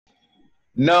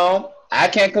No, I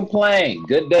can't complain.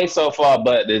 Good day so far,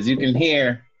 but as you can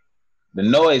hear, the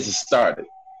noise has started.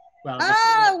 Well,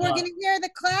 Oh, we're going to hear the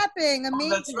clapping.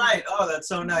 Amazing. Oh, that's right. Oh, that's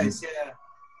so nice.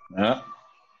 Yeah.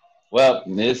 Well,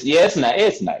 it's nice.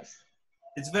 It's nice.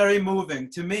 It's very moving.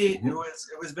 To me, it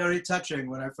was very touching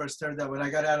when I first heard that. When I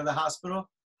got out of the hospital,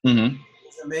 Mm-hmm. it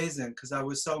was amazing because I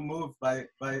was so moved by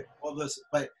all this,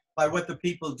 by what the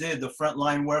people did, the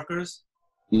frontline workers.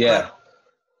 Yeah.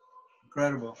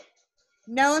 Incredible.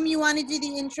 Noam, you want to do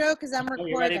the intro? Because I'm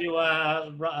recording. Are you ready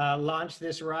to launch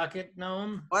this rocket,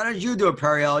 Noam? Why don't you do it,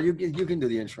 Periel? You can do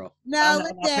the intro. No, no,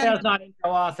 Dan. Periel's not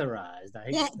intro authorized.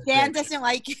 Dan doesn't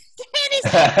like it.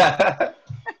 Go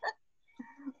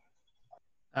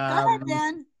ahead,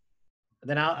 Dan.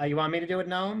 Then you want me to do it,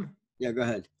 Noam? Yeah, go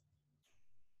ahead.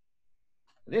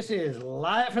 This is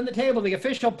Live from the Table, the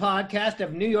official podcast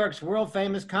of New York's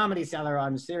world-famous comedy cellar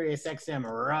on Sirius XM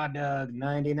Raw Dog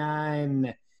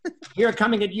 99. Here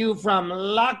coming at you from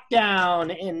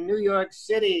lockdown in New York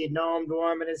City. Noam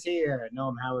Dworman is here.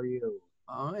 Noam, how are you?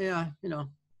 Oh, yeah,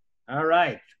 All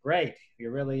right, great.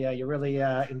 You're really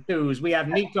enthused. We have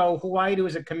Neko White, who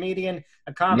is a comedian,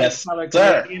 a comedy cellar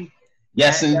comedian.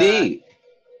 Yes, indeed.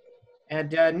 And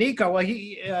Neko, well,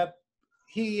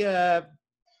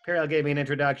 Periel gave me an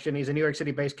introduction. He's a New York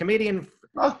City-based comedian.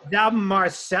 Album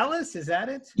Marcellus, is that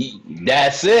it?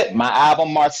 That's it. My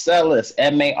album Marcellus,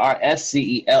 Marcellus,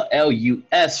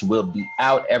 will be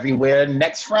out everywhere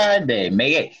next Friday,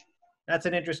 May 8th. That's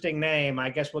an interesting name.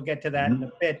 I guess we'll get to that in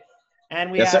a bit.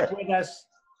 And we have with us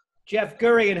Jeff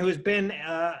Gurian, who's been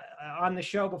on the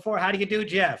show before. How do you do,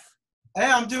 Jeff?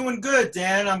 Hey, I'm doing good,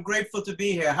 Dan. I'm grateful to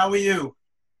be here. How are you?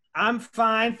 I'm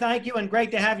fine, thank you, and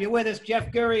great to have you with us. Jeff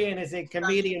Gurian is a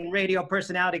comedian, radio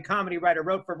personality, comedy writer,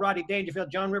 wrote for Rodney Dangerfield,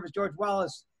 Joan Rivers, George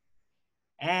Wallace,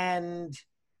 and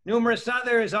numerous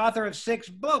others, author of 6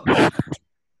 books,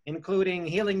 including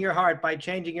Healing Your Heart by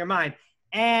Changing Your Mind.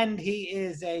 And he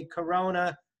is a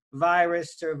coronavirus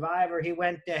survivor. He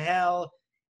went to hell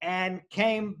and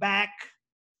came back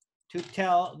to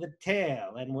tell the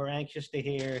tale, and we're anxious to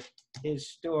hear his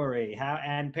story.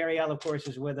 And Periel, of course,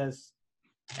 is with us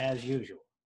as usual.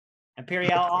 And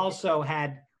Periel also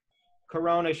had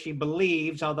corona, she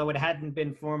believes, although it hadn't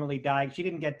been formally diagnosed. She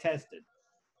didn't get tested.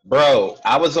 Bro,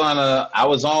 I was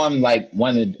on like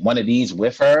one of these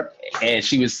with her, and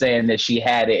she was saying that she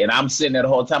had it, and I'm sitting there the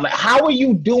whole time like, how are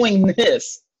you doing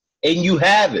this and you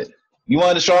have it? You one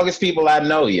of the strongest people I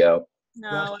know, yo. No,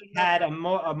 well, she had a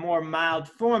more mild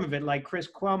form of it, like Chris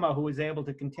Cuomo, who was able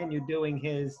to continue doing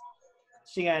his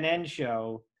CNN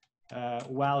show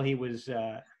while he was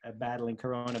battling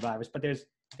coronavirus. But there's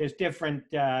different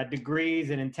degrees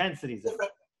and intensities of it.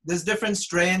 There's different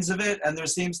strains of it, and there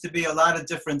seems to be a lot of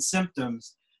different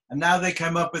symptoms. And now they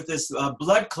came up with this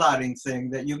blood clotting thing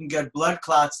that you can get blood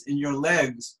clots in your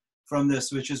legs from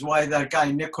this, which is why that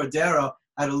guy Nick Cordero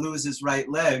had to lose his right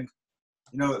leg,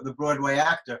 the Broadway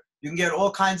actor. You can get all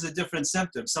kinds of different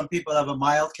symptoms. Some people have a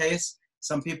mild case.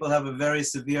 Some people have a very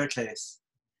severe case.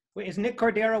 Wait, is Nick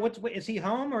Cordero, is he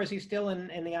home or is he still in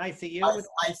the ICU?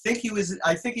 I think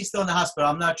he's still in the hospital.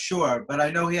 I'm not sure, but I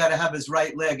know he had to have his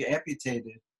right leg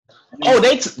amputated.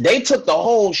 They took the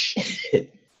whole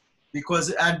shit.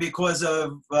 Because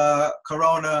of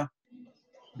corona,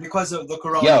 because of the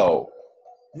corona. Yo.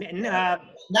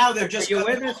 Now they're just. Are you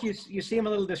with us? You seem a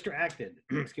little distracted.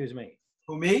 Excuse me.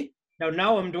 Who, me? No,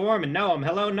 Noam Dworman. Noam.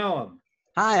 Hello, Noam.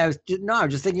 Hi, I was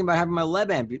just thinking about having my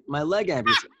leg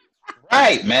amputated.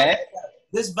 Right, man.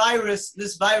 This virus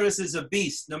is a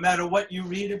beast. No matter what you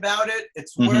read about it,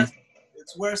 it's worse.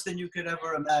 It's worse than you could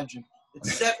ever imagine.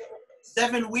 It's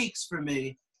 7 weeks for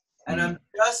me, and I'm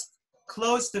just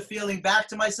close to feeling back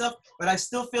to myself, but I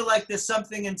still feel like there's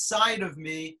something inside of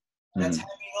me that's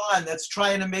hanging on, that's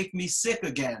trying to make me sick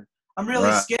again. I'm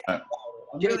really scared.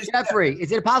 Jeffrey,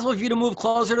 is it possible for you to move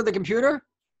closer to the computer?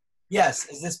 Yes.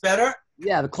 Is this better?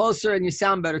 Yeah, the closer, and you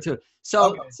sound better too.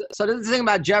 So this is the thing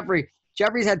about Jeffrey.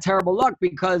 Jeffrey's had terrible luck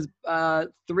because 4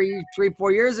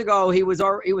 years ago he was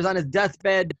on his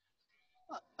deathbed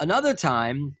another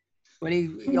time when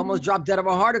he almost dropped dead of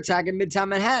a heart attack in Midtown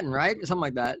Manhattan, right? Something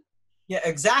like that. Yeah,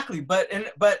 exactly. But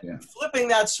flipping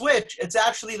that switch, it's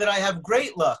actually that I have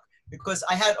great luck because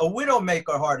I had a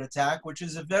widowmaker heart attack, which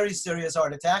is a very serious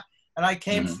heart attack, and I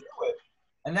came through it.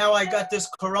 And now I got this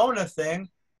corona thing,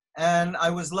 and I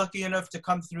was lucky enough to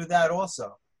come through that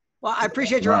also. Well, I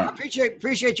appreciate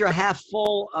your half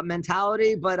full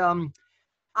mentality, but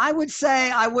I would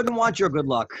say I wouldn't want your good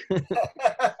luck.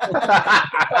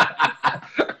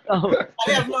 I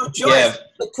have no choice. Yeah.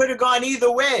 It could have gone either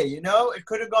way, It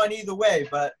could have gone either way,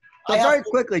 but so very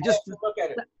quickly, just look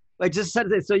at it. Like just said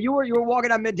this. So you were walking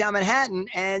down Midtown Manhattan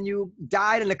and you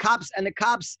died, and the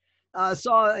cops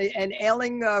saw an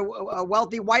ailing, a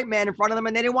wealthy white man in front of them,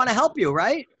 and they didn't want to help you,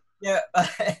 right? Yeah,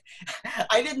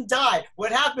 I didn't die.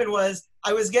 What happened was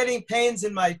I was getting pains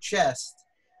in my chest,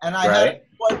 and I had an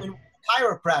appointment with a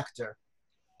chiropractor,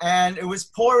 and it was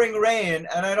pouring rain,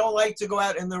 and I don't like to go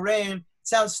out in the rain. It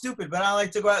sounds stupid, but I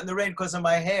like to go out in the rain because of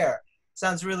my hair.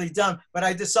 Sounds really dumb, but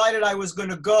I decided I was going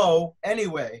to go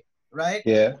anyway, right?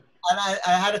 Yeah. And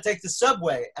I had to take the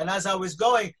subway, and as I was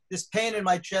going, this pain in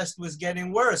my chest was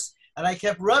getting worse, and I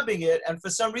kept rubbing it, and for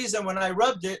some reason, when I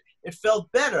rubbed it, it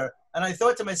felt better. And I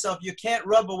thought to myself, you can't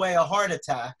rub away a heart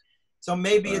attack. So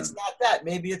maybe it's not that.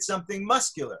 Maybe it's something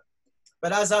muscular.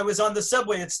 But as I was on the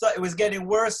subway, it was getting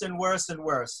worse and worse and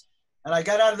worse. And I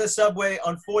got out of the subway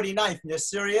on 49th near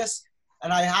Sirius,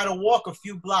 and I had to walk a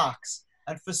few blocks.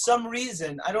 And for some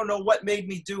reason, I don't know what made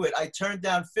me do it, I turned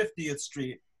down 50th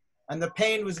Street, and the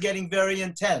pain was getting very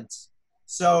intense.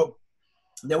 So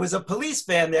there was a police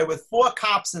van there with 4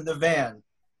 cops in the van.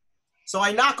 So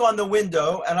I knock on the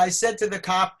window, and I said to the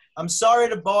cop, I'm sorry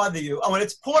to bother you. Oh, and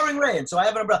it's pouring rain, so I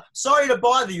have an umbrella. Sorry to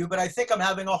bother you, but I think I'm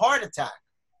having a heart attack.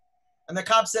 And the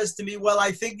cop says to me, well,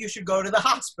 I think you should go to the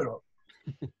hospital.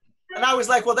 And I was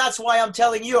like, well, that's why I'm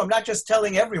telling you. I'm not just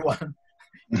telling everyone.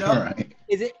 You know? Right.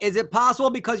 Is it possible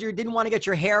because you didn't want to get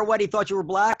your hair wet, he thought you were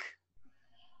black?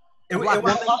 A lot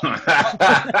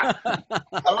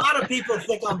of people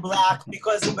think I'm black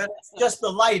but it's just the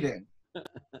lighting.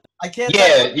 I can't.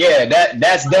 Yeah,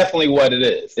 that's definitely what it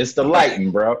is. It's the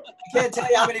lighting, bro. I can't tell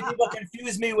you how many people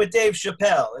confuse me with Dave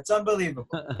Chappelle. It's unbelievable.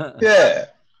 Yeah.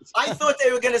 I thought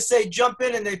they were going to say jump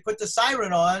in and they put the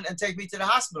siren on and take me to the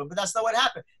hospital, but that's not what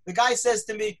happened. The guy says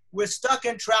to me, we're stuck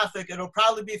in traffic. It'll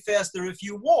probably be faster if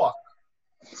you walk.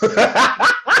 So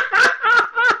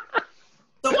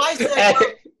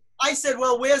I said,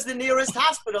 well, where's the nearest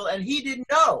hospital? And he didn't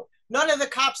know. None of the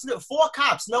cops knew. 4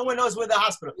 cops. No one knows where the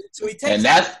hospital is. So he takes and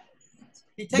that's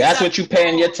out what you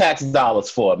paying your tax dollars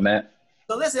for, man.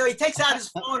 So listen, he takes out his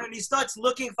phone and he starts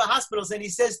looking for hospitals, and he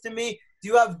says to me, do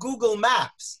you have Google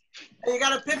Maps? And you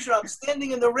got a picture. I'm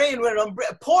standing in the rain with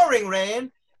pouring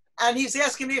rain, and he's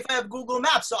asking me if I have Google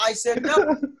Maps. So I said,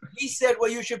 no. He said, well,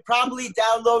 you should probably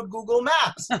download Google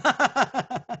Maps.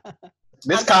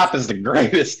 This cop is the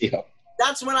greatest, yo.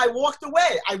 That's when I walked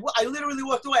away. I literally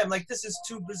walked away. I'm like, this is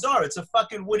too bizarre. It's a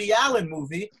fucking Woody Allen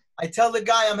movie. I tell the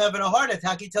guy I'm having a heart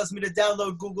attack. He tells me to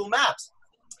download Google Maps.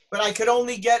 But I could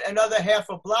only get another half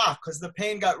a block because the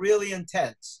pain got really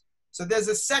intense. So there's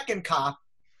a second cop,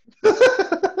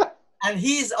 and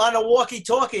he's on a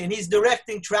walkie-talkie, and he's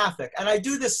directing traffic. And I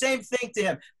do the same thing to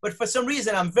him. But for some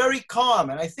reason, I'm very calm.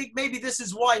 And I think maybe this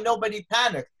is why nobody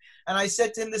panicked. And I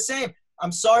said to him the same.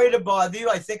 I'm sorry to bother you.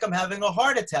 I think I'm having a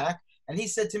heart attack. And he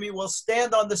said to me, well,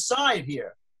 stand on the side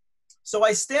here. So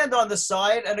I stand on the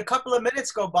side, and a couple of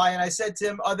minutes go by, and I said to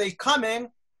him, are they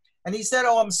coming? And he said,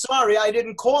 oh, I'm sorry, I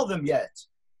didn't call them yet.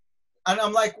 And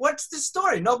I'm like, what's the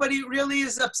story? Nobody really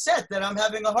is upset that I'm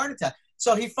having a heart attack.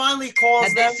 So he finally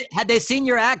calls them. Had they seen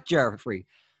your act, Jeffrey?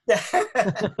 Maybe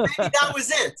that was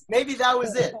it. Maybe that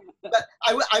was it. But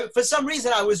I, for some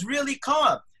reason, I was really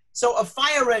calm. So a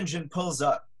fire engine pulls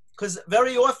up, because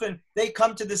very often they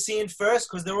come to the scene first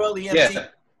because they're already empty. Yeah.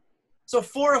 So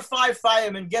 4 or 5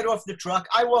 firemen get off the truck.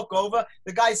 I walk over.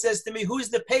 The guy says to me, who's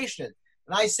the patient?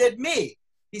 And I said, me.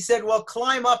 He said, well,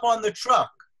 climb up on the truck.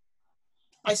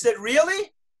 I said,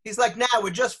 really? He's like, nah, we're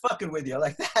just fucking with you,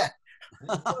 like that.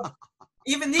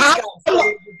 Even these guys thought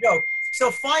it was a joke. So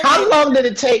finally, how long did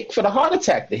it take for the heart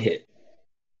attack to hit?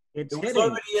 It was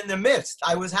already in the midst.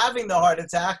 I was having the heart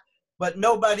attack, but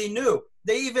nobody knew.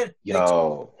 They took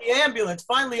the ambulance.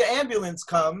 Finally, an ambulance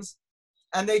comes,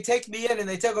 and they take me in, and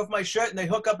they take off my shirt, and they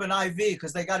hook up an IV,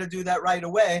 because they got to do that right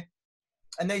away.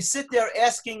 And they sit there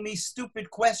asking me stupid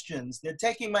questions. They're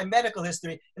taking my medical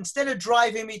history. Instead of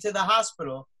driving me to the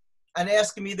hospital and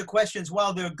asking me the questions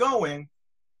while they're going,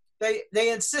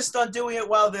 they insist on doing it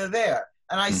while they're there.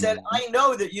 And I said, I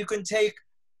know that you can take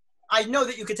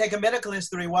a medical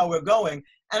history while we're going.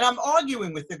 And I'm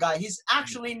arguing with the guy. He's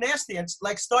actually nasty and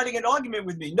like starting an argument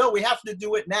with me. No, we have to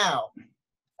do it now.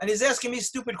 And he's asking me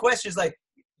stupid questions like,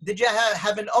 did you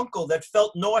have an uncle that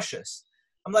felt nauseous?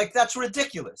 I'm like, that's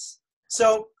ridiculous.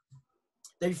 So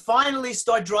they finally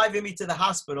start driving me to the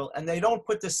hospital, and they don't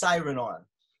put the siren on.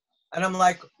 And I'm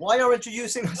like, why aren't you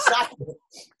using a siren?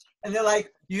 And they're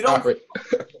like, you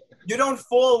don't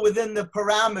fall within the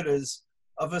parameters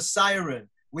of a siren.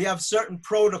 We have certain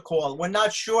protocol. We're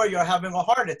not sure you're having a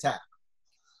heart attack.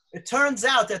 It turns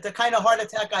out that the kind of heart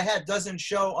attack I had doesn't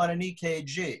show on an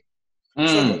EKG.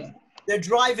 So they're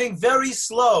driving very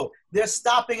slow. They're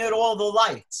stopping at all the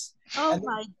lights. Oh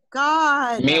my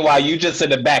God. Meanwhile, you just in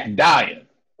the back dying.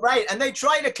 Right, and they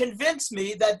try to convince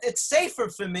me that it's safer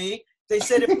for me. They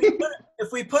said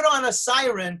if we put on a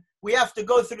siren, we have to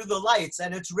go through the lights,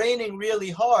 and it's raining really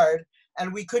hard,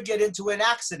 and we could get into an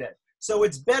accident. So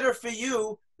it's better for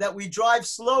you that we drive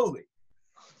slowly.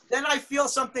 Then I feel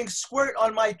something squirt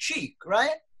on my cheek,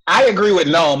 right? I agree with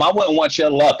Noam. I wouldn't want your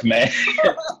luck, man.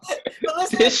 But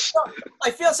listen,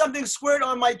 I feel something squirt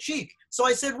on my cheek. So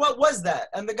I said, what was that?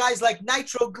 And the guy's like,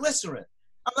 nitroglycerin.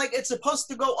 I'm like, it's supposed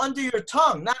to go under your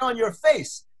tongue, not on your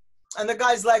face. And the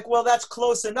guy's like, well, that's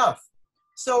close enough.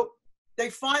 So they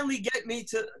finally get me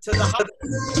to the hospital.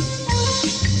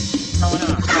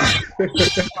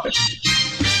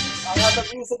 I have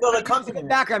the musical accompaniment.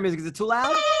 Background music, is it too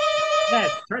loud?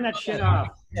 Yes, turn that shit off.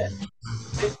 Yeah.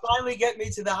 They finally get me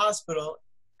to the hospital,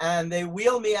 and they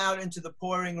wheel me out into the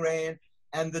pouring rain,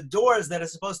 and the doors that are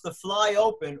supposed to fly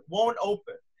open won't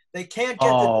open. They can't get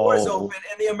the doors open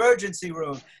in the emergency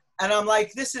room. And I'm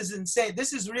like, this is insane.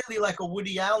 This is really like a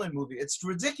Woody Allen movie. It's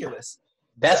ridiculous.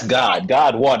 That's God.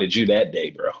 God wanted you that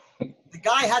day, bro. The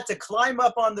guy had to climb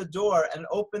up on the door and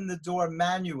open the door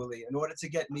manually in order to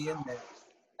get me in there.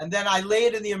 And then I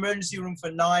laid in the emergency room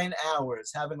for 9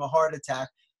 hours having a heart attack.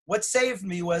 What saved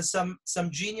me was some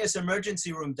genius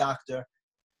emergency room doctor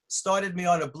started me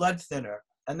on a blood thinner.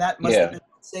 And that must have been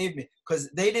what saved me, because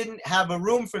they didn't have a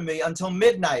room for me until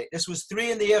midnight. This was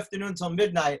 3 PM until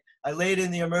midnight. I laid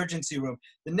in the emergency room.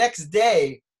 The next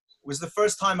day was the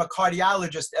first time a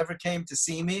cardiologist ever came to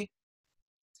see me.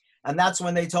 And that's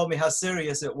when they told me how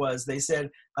serious it was. They said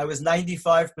I was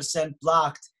 95%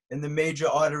 blocked in the major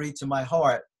artery to my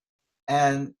heart.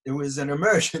 And it was an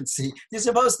emergency. You're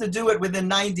supposed to do it within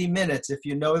 90 minutes, if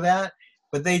you know that.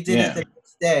 But they did it the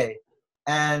next day.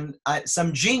 And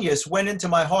some genius went into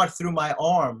my heart through my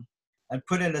arm and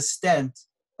put in a stent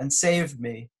and saved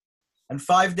me. And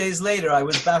 5 days later, I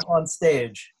was back on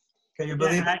stage. Can you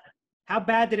believe it? How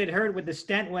bad did it hurt when the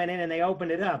stent went in and they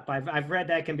opened it up? I've read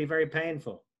that can be very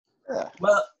painful.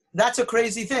 Well, that's a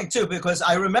crazy thing, too, because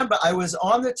I remember I was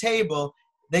on the table.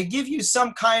 They give you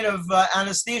some kind of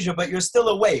anesthesia, but you're still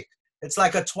awake. It's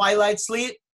like a twilight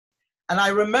sleep. And I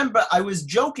remember I was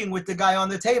joking with the guy on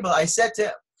the table. I said to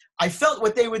him, I felt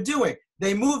what they were doing.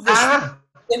 They moved this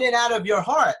in and out of your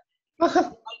heart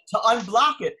to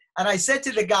unblock it. And I said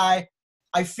to the guy,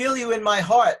 I feel you in my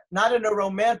heart, not in a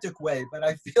romantic way, but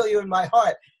I feel you in my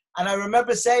heart. And I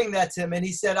remember saying that to him, and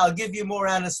he said, I'll give you more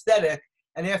anesthetic.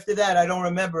 And after that, I don't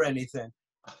remember anything.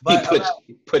 But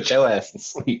he put your ass to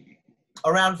sleep.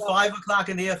 Around 5 o'clock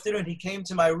in the afternoon, he came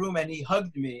to my room and he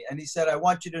hugged me and he said, I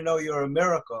want you to know you're a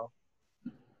miracle.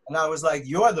 And I was like,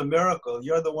 you're the miracle.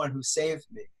 You're the one who saved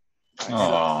me.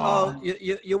 So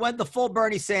you went the full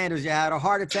Bernie Sanders. You had a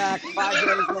heart attack. 5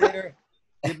 days later,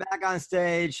 you're back on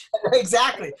stage.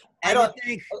 Exactly. And you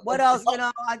think, what else? You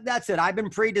know, that's it. I've been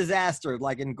pre-disaster,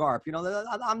 like in GARP. You know,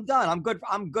 I'm done. I'm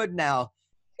good now.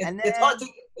 And then,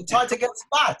 it's hard to get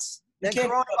spots. Then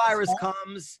coronavirus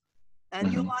comes.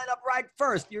 And you line up right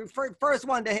first. You're first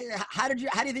one to. How do you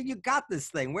think you got this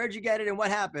thing? Where'd you get it, and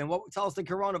what happened? Tell us the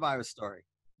coronavirus story.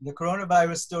 The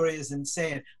coronavirus story is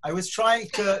insane. I was trying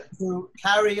to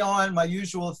carry on my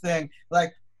usual thing.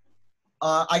 Like,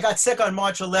 I got sick on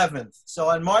March 11th. So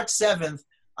on March 7th,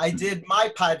 I did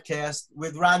my podcast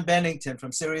with Ron Bennington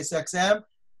from SiriusXM.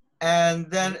 And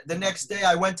then the next day,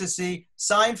 I went to see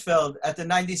Seinfeld at the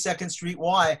 92nd Street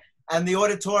Y, and the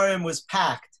auditorium was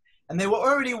packed. And they were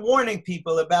already warning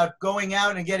people about going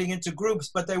out and getting into groups,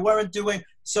 but they weren't doing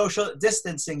social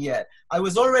distancing yet. I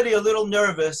was already a little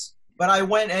nervous, but I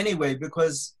went anyway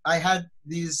because I had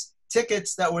these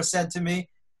tickets that were sent to me,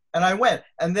 and I went.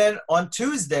 And then on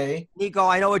Tuesday... Nico,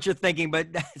 I know what you're thinking, but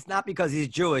it's not because he's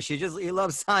Jewish. He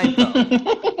loves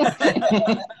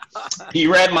Seinfeld. He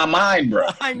read my mind, bro.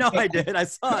 I know I did. I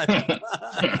saw it.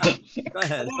 Go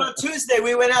ahead. And then on Tuesday,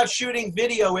 we went out shooting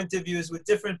video interviews with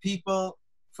different people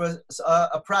for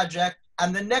a project,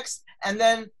 and then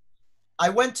I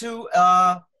went to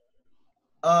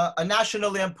a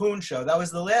National Lampoon show. That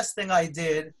was the last thing I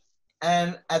did,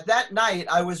 and at that night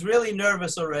I was really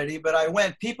nervous already, but I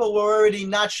went. People were already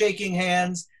not shaking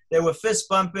hands. They were fist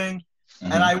bumping,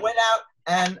 and I went out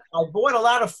and I bought a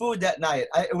lot of food that night.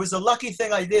 It was a lucky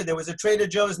thing I did. There was a Trader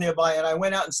Joe's nearby, and I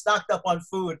went out and stocked up on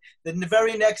food. Then the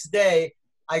very next day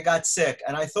I got sick,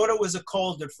 and I thought it was a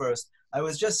cold at first. I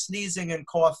was just sneezing and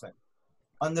coughing.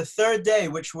 On the third day,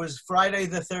 which was Friday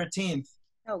the 13th.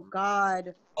 Oh,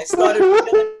 God. I started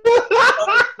feeling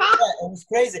it was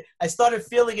crazy. I started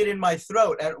feeling it in my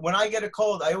throat. And when I get a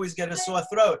cold, I always get a sore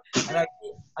throat. And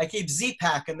I keep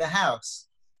Z-Pack in the house.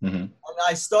 And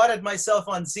I started myself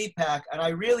on Z-Pack. And I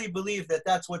really believe that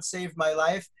that's what saved my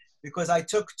life. because I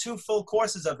took 2 full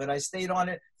courses of it. I stayed on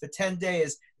it for 10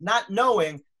 days, not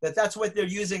knowing that that's what they're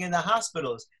using in the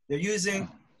hospitals. They're using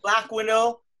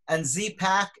Plaquenil and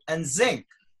Z-Pak and zinc.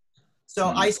 So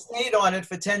I stayed on it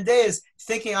for 10 days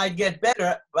thinking I'd get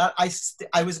better, but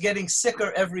I was getting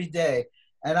sicker every day.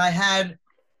 And I had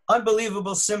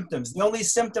unbelievable symptoms. The only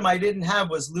symptom I didn't have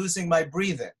was losing my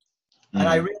breathing. And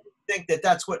I really think that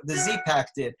that's what the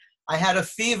Z-Pak did. I had a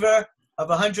fever of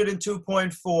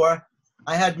 102.4.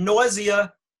 I had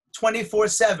nausea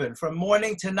 24/7 from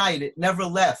morning to night. It never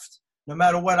left, no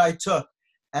matter what I took.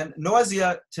 And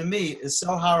nausea, to me, is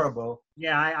so horrible.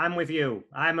 Yeah, I'm with you.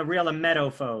 I'm a real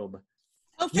emetophobe.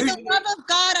 Oh, for the love of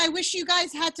God, I wish you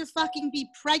guys had to fucking be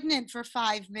pregnant for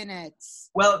 5 minutes.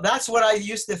 Well, that's what I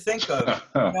used to think of.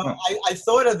 You know, I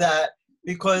thought of that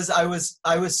because I was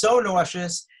so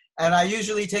nauseous, and I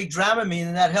usually take Dramamine,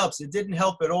 and that helps. It didn't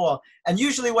help at all. And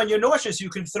usually when you're nauseous, you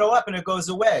can throw up and it goes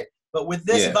away. But with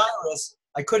this virus,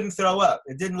 I couldn't throw up.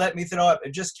 It didn't let me throw up.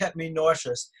 It just kept me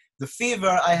nauseous. The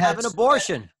fever, I had... Have an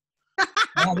abortion.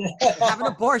 Have an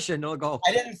abortion. It'll go.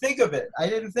 I didn't think of it. I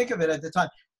didn't think of it at the time.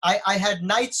 I had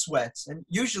night sweats, and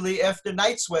usually after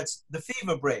night sweats, the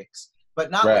fever breaks,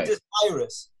 but not with this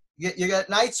virus. You get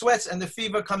night sweats and the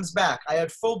fever comes back. I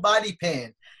had full body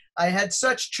pain. I had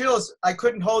such chills, I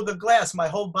couldn't hold the glass. My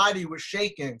whole body was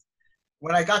shaking.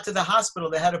 When I got to the hospital,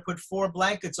 they had to put 4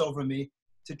 blankets over me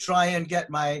to try and get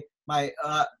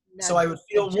so I would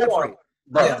feel warm.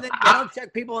 They don't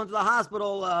check people into the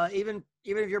hospital, even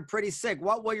if you're pretty sick.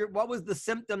 What was the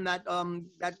symptom that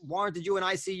warranted you an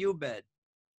ICU bed?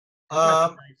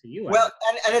 Well,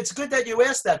 and it's good that you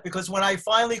asked that, because when I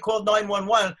finally called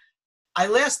 911, I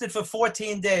lasted for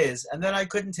 14 days, and then I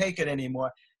couldn't take it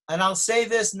anymore. And I'll say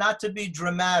this not to be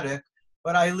dramatic,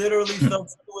 but I literally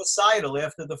felt suicidal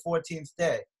after the 14th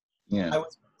day. Yeah. I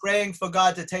was praying for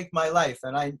God to take my life,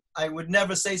 and I would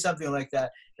never say something like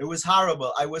that. It was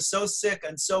horrible. I was so sick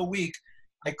and so weak,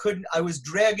 I was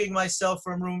dragging myself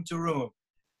from room to room,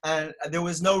 and there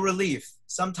was no relief.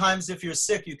 Sometimes if you're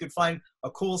sick, you could find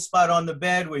a cool spot on the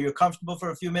bed where you're comfortable for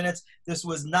a few minutes. This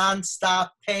was nonstop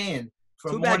pain.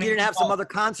 Too bad you didn't have some other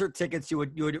concert tickets you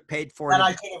would have paid for. That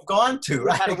I could have gone to.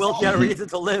 Right? Had a wheelchair reason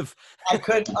to live. I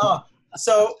could.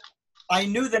 So I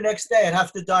knew the next day I'd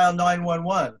have to dial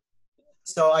 911.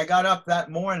 So I got up that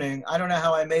morning. I don't know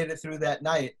how I made it through that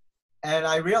night. And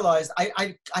I realized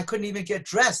I couldn't even get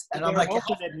dressed. And I'm like,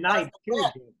 open at night too.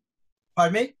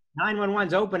 Pardon me?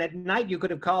 911's open at night. You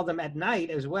could have called them at night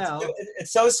as well.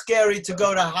 It's so scary to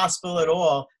go to hospital at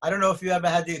all. I don't know if you ever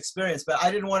had the experience, but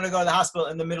I didn't want to go to the hospital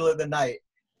in the middle of the night.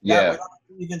 Yeah. That was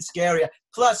even scarier.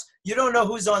 Plus, you don't know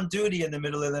who's on duty in the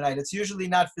middle of the night. It's usually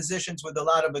not physicians with a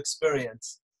lot of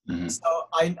experience. Mm-hmm. So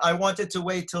I wanted to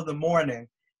wait till the morning.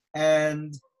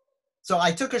 And so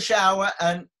I took a shower,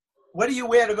 and what do you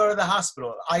wear to go to the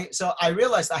hospital? So I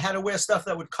realized I had to wear stuff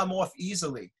that would come off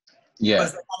easily. Yeah.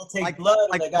 Because they gotta take blood.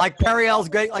 Like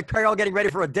Periel getting ready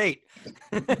for a date.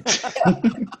 Stuff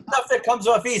that comes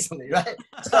off easily, right?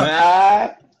 So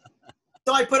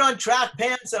I put on track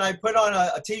pants, and I put on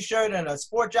a t-shirt and a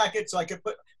sport jacket so I could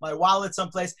put my wallet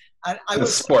someplace. And I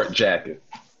was sport jacket.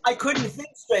 I couldn't think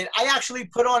straight. I actually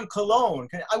put on cologne.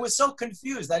 I was so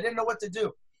confused. I didn't know what to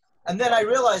do. And then I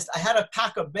realized I had to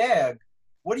pack a bag.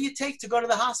 What do you take to go to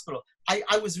the hospital?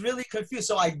 I was really confused.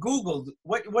 So I Googled,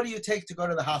 what do you take to go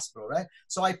to the hospital, right?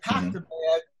 So I packed the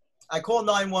bag. I called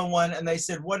 911, and they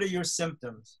said, what are your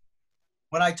symptoms?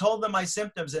 When I told them my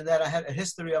symptoms and that I had a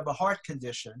history of a heart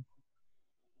condition,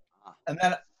 and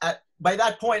then by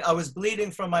that point, I was bleeding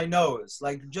from my nose.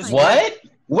 Like just what?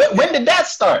 When did that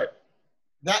start?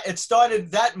 It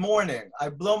started that morning. I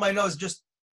blow my nose,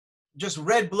 just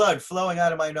red blood flowing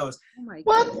out of my nose. Oh my God.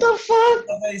 What the fuck?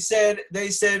 And they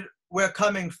said, we're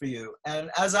coming for you. And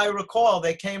as I recall,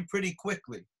 they came pretty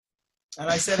quickly. And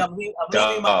I said, I'm leaving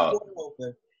my door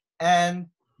open. And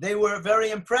they were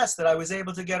very impressed that I was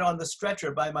able to get on the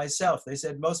stretcher by myself. They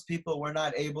said most people were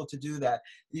not able to do that.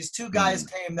 These 2 guys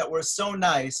came that were so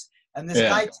nice. And this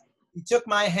guy, he took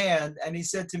my hand and he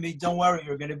said to me, don't worry,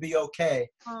 you're going to be okay.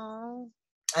 Oh.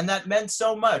 And that meant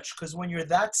so much, because when you're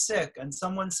that sick and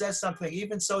someone says something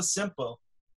even so simple,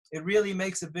 it really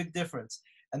makes a big difference.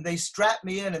 And they strapped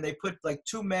me in, and they put like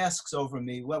 2 masks over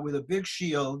me, with a big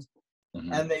shield.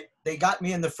 And they got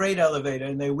me in the freight elevator,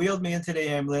 and they wheeled me into the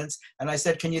ambulance. And I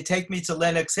said, can you take me to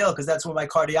Lenox Hill? Because that's where my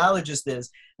cardiologist is.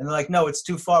 And they're like, no, it's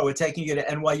too far. We're taking you to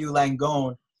NYU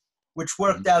Langone, which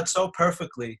worked out so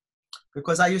perfectly,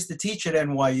 because I used to teach at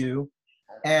NYU.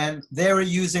 And they were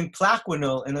using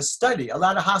Plaquenil in a study. A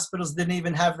lot of hospitals didn't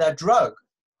even have that drug.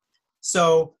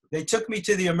 So they took me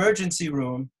to the emergency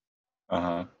room.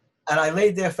 And I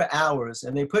laid there for hours,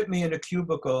 and they put me in a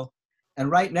cubicle,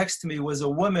 and right next to me was a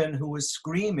woman who was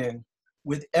screaming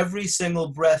with every single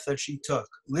breath that she took.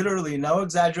 Literally, no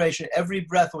exaggeration, every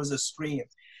breath was a scream.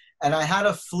 And I had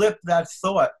to flip that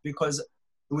thought because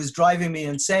it was driving me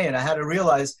insane. I had to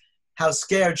realize how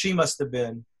scared she must have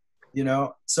been, you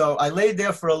know? So I laid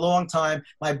there for a long time.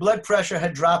 My blood pressure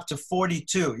had dropped to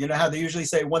 42. You know how they usually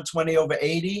say 120 over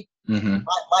 80? Mm-hmm.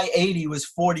 My 80 was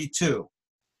 42.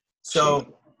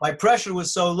 So my pressure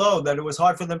was so low that it was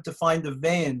hard for them to find a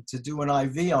vein to do an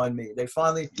IV on me. They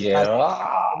finally had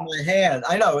in my hand.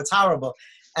 I know, it's horrible.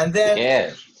 And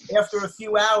then after a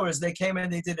few hours, they came in,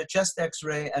 they did a chest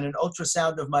x-ray and an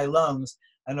ultrasound of my lungs,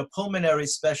 and a pulmonary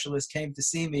specialist came to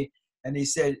see me, and he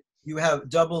said, you have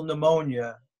double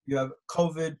pneumonia. You have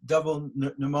COVID double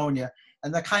pneumonia.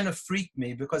 And that kind of freaked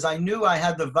me because I knew I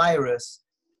had the virus,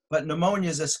 but pneumonia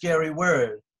is a scary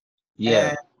word. Yeah.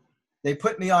 And they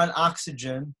put me on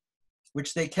oxygen,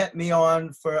 which they kept me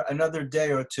on for another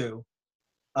day or two.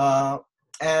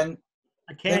 And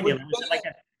A cannula.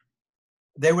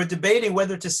 they were debating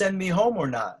whether to send me home or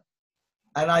not.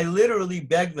 And I literally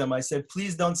begged them. I said,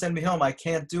 please don't send me home. I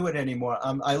can't do it anymore.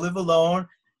 I live alone,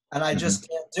 and I just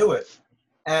can't do it.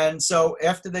 And so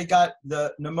after they got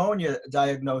the pneumonia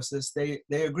diagnosis, they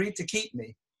agreed to keep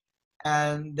me.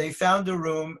 And they found a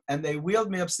room, and they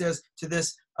wheeled me upstairs to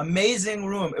this amazing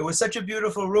room. It was such a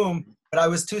beautiful room, but I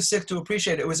was too sick to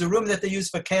appreciate it. It was a room that they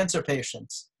used for cancer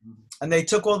patients. And they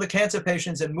took all the cancer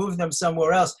patients and moved them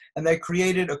somewhere else, and they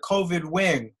created a COVID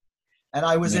wing. And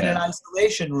I was in an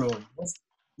isolation room.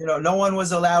 You know, no one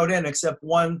was allowed in except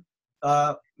one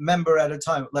member at a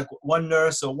time, like one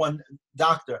nurse or one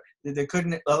doctor. They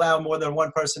couldn't allow more than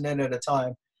one person in at a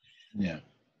time. Yeah.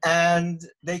 And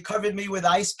they covered me with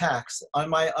ice packs on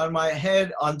my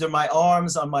head, under my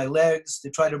arms, on my legs to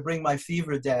try to bring my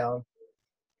fever down.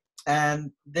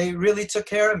 And they really took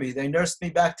care of me. They nursed me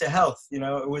back to health. You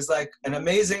know, it was like an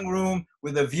amazing room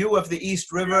with a view of the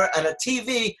East River and a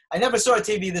TV. I never saw a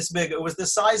TV this big. It was the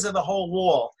size of the whole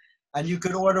wall. And you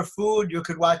could order food, you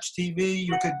could watch TV,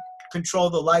 you could control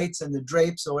the lights and the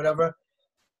drapes or whatever.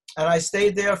 And I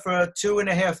stayed there for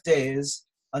 2.5 days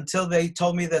until they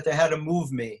told me that they had to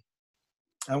move me.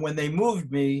 And when they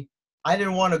moved me, I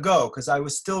didn't want to go because I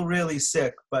was still really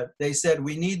sick. But they said,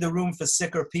 we need the room for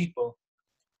sicker people.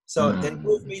 So they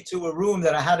moved me to a room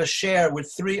that I had to share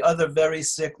with 3 other very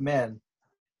sick men.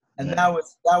 And that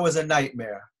was a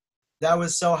nightmare. That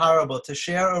was so horrible, to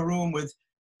share a room with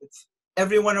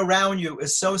everyone around you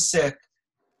is so sick.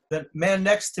 The man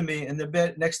next to me, in the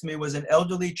bed next to me, was an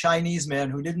elderly Chinese man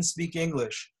who didn't speak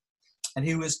English. And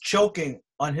he was choking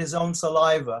on his own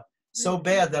saliva so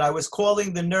bad that I was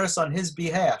calling the nurse on his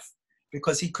behalf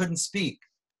because he couldn't speak.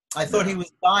 I thought he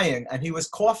was dying, and he was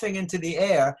coughing into the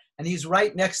air, and he's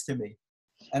right next to me.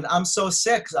 And I'm so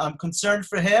sick. I'm concerned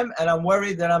for him, and I'm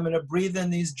worried that I'm going to breathe in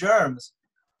these germs.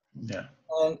 Yeah.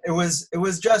 And it was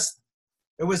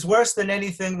worse than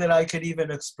anything that I could even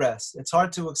express. It's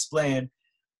hard to explain.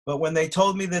 But when they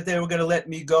told me that they were going to let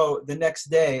me go the next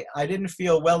day, I didn't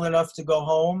feel well enough to go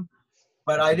home,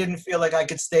 but I didn't feel like I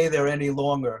could stay there any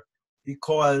longer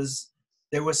because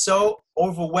they were so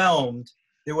overwhelmed.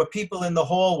 There were people in the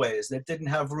hallways that didn't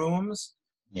have rooms.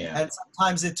 Yeah. And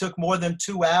sometimes it took more than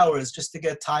 2 hours just to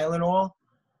get Tylenol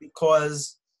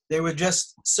because they were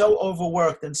just so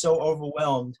overworked and so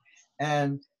overwhelmed.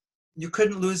 And you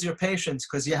couldn't lose your patience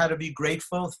because you had to be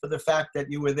grateful for the fact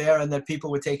that you were there and that people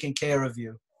were taking care of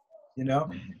you, you know?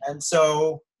 Mm-hmm. And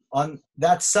so on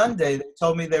that Sunday, they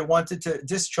told me they wanted to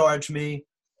discharge me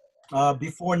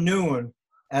before noon.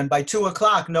 And by 2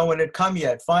 o'clock, no one had come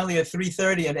yet. Finally, at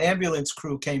 3:30, an ambulance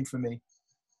crew came for me.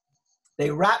 They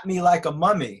wrapped me like a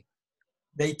mummy.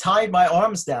 They tied my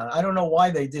arms down. I don't know why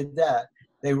they did that.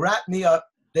 They wrapped me up.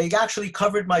 They actually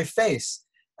covered my face.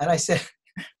 And I said,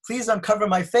 please uncover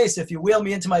my face. If you wheel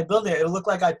me into my building, it'll look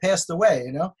like I passed away,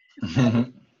 you know?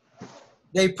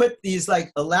 They put these like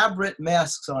elaborate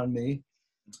masks on me,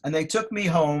 and they took me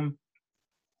home,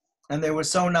 and they were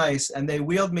so nice, and they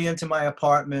wheeled me into my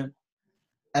apartment.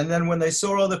 And then when they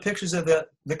saw all the pictures of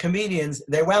the comedians,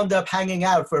 they wound up hanging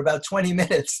out for about 20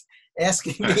 minutes,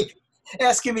 asking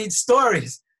me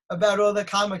stories about all the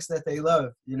comics that they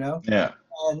love, you know? Yeah.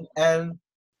 And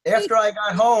after I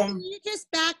got home. Can you just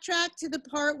backtrack to the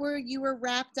part where you were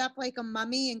wrapped up like a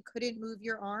mummy and couldn't move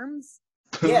your arms?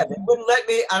 Yeah, they wouldn't let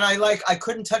me, and I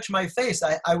couldn't touch my face.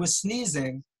 I was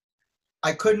sneezing.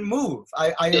 I couldn't move.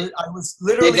 I was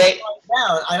literally lying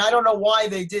down, and I don't know why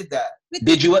they did that.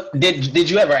 Did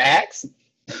you ever ask?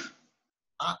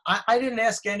 I didn't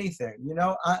ask anything. You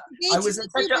know, I was in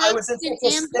such a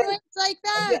ambulance like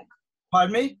that.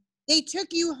 Pardon me? They took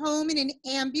you home in an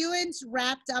ambulance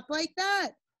wrapped up like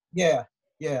that? Yeah.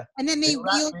 And then they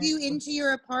wrapped wheeled me you into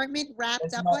your apartment wrapped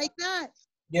into up my- like that?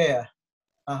 Yeah.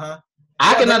 I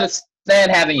can they-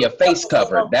 understand having your face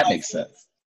covered. That makes sense.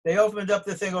 They opened up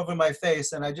the thing over my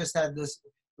face, and I just had this,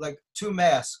 like, 2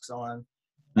 masks on.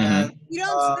 Mhm. And You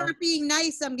don't start being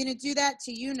nice, I'm gonna do that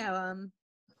to you, Noam.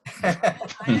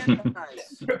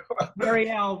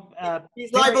 Periel,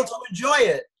 he's liable to enjoy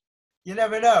it. You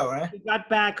never know, right? you got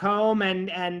back home and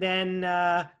then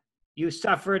you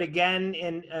suffered again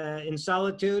in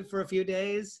solitude for a few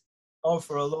days. Oh,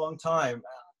 for a long time.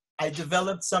 I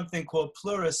developed something called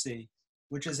pleurisy,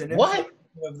 which is an What?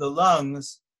 inflammation of the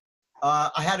lungs.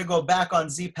 I had to go back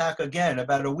on Z-Pak again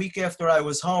about a week after I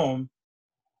was home.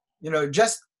 You know,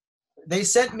 they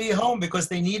sent me home because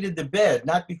they needed the bed,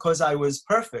 not because I was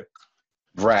perfect.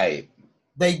 Right.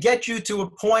 They get you to a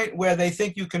point where they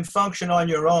think you can function on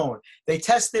your own. They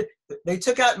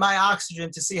took out my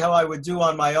oxygen to see how I would do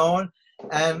on my own.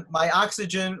 And my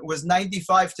oxygen was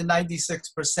 95 to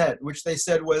 96%, which they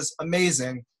said was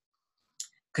amazing,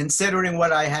 considering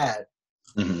what I had.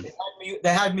 Mm-hmm.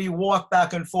 They had me walk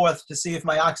back and forth to see if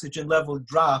my oxygen level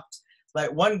dropped.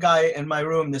 Like one guy in my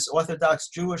room, this Orthodox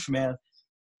Jewish man,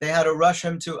 they had to rush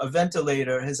him to a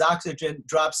ventilator. His oxygen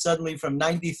dropped suddenly from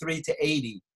 93 to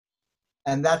 80.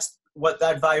 And that's what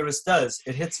that virus does.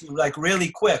 It hits you like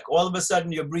really quick. All of a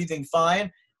sudden you're breathing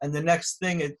fine, and the next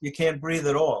thing you can't breathe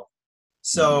at all.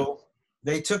 So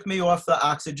they took me off the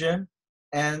oxygen,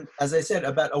 and as I said,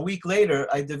 about a week later,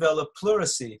 I developed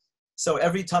pleurisy. So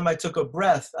every time I took a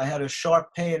breath, I had a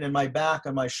sharp pain in my back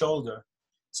and my shoulder.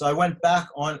 So I went back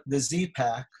on the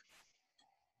Z-Pak,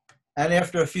 and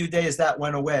after a few days, that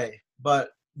went away.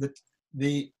 But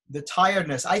the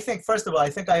tiredness, I think, first of all, I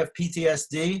think I have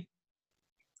PTSD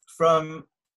from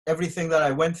everything that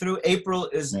I went through. April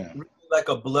is really like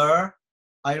a blur.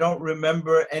 I don't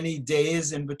remember any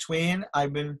days in between.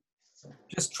 I've been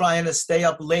just trying to stay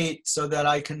up late so that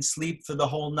I can sleep for the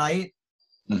whole night.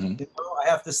 Mm-hmm. You know, I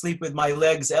have to sleep with my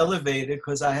legs elevated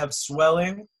because I have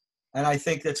swelling, and I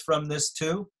think that's from this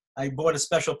too. I bought a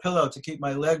special pillow to keep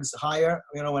my legs higher,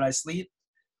 you know, when I sleep.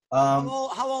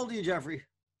 How old are you, Jeffrey?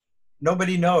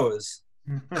 Nobody knows.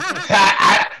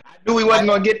 I knew we wasn't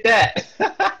gonna get that.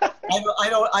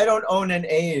 I don't own an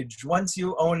age. Once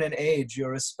you own an age,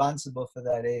 you're responsible for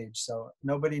that age. So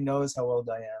nobody knows how old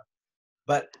I am.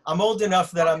 But I'm old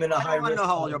enough that I'm in a high risk. I don't know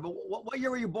how old you are, but what year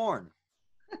were you born?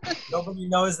 Nobody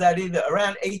knows that either.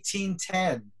 Around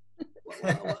 1810.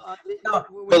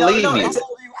 Believe me.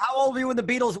 How old were you when the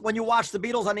Beatles, when you watched the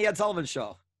Beatles on the Ed Sullivan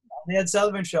Show? The Ed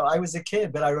Sullivan Show. I was a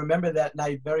kid, but I remember that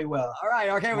night very well. All right,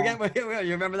 okay,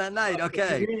 you remember that night,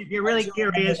 okay. If you're really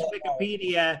curious,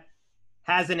 Wikipedia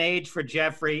has an age for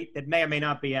Jeffrey that may or may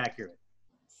not be accurate.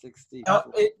 60.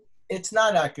 No, it's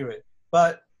not accurate.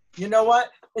 But you know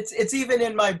what? It's even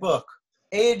in my book.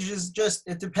 Age is just,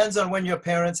 it depends on when your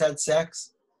parents had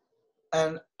sex.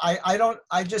 And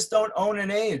I just don't own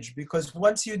an age, because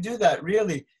once you do that,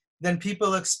 really, then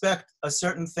people expect a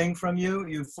certain thing from you.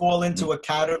 You fall into a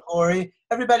category.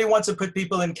 Everybody wants to put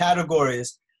people in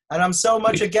categories. And I'm so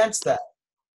much against that.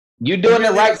 You're doing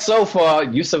it right so far.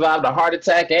 You survived a heart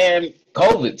attack and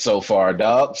COVID so far,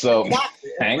 dog. So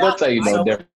I ain't gonna tell you no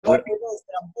different. What it is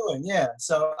that I'm doing, yeah.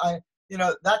 So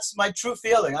that's my true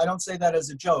feeling. I don't say that as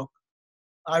a joke.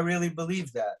 I really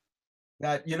believe that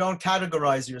you don't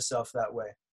categorize yourself that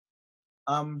way.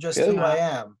 I'm just who I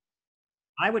am.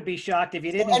 I would be shocked if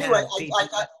you didn't Anyway, have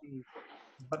PTSD.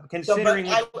 But considering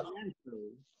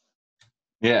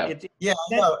it's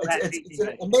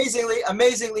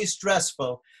amazingly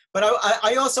stressful. But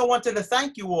I also wanted to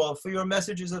thank you all for your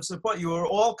messages of support. You were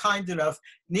all kind enough.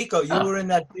 Nico, you were in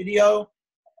that video,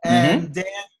 and Dan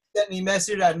sent me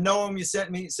messages. And Noam, you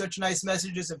sent me such nice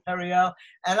messages of Periel.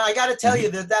 And I got to tell you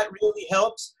that really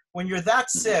helps when you're that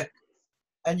sick,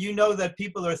 and you know that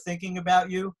people are thinking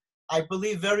about you. I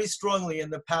believe very strongly in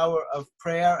the power of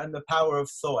prayer and the power of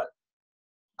thought.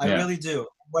 I really do.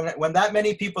 When that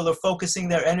many people are focusing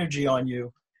their energy on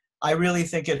you, I really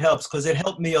think it helps, because it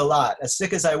helped me a lot. As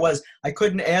sick as I was, I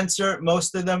couldn't answer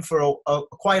most of them for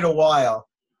quite a while.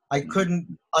 I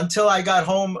couldn't, until I got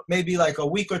home, maybe like a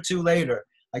week or two later.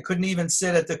 I couldn't even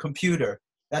sit at the computer.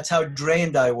 That's how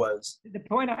drained I was. The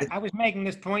point I was making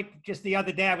this point just the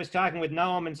other day. I was talking with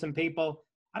Noam and some people.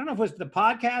 I don't know if it was the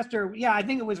podcast or I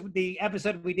think it was the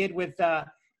episode we did with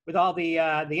all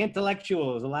the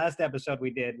intellectuals. The last episode we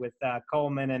did with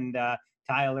Coleman and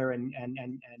Tyler and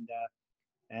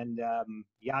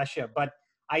Yasha. But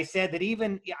I said that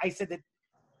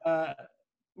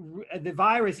the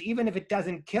virus, even if it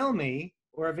doesn't kill me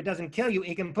or if it doesn't kill you,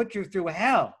 it can put you through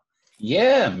hell.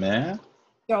 Yeah, man.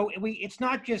 So it's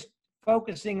not just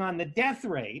focusing on the death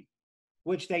rate,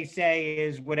 which they say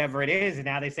is whatever it is, and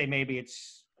now they say maybe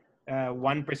it's 1%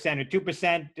 or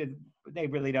 2%. They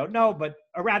really don't know, but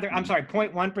or rather, I'm sorry,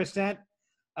 0.1%.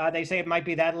 They say it might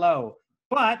be that low,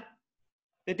 but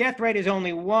the death rate is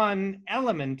only one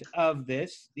element of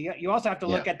this. You also have to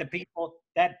look at the people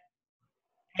that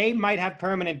A, might have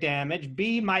permanent damage,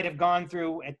 B, might have gone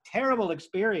through a terrible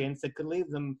experience that could leave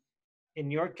them,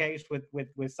 in your case,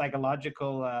 with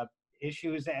psychological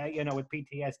issues, with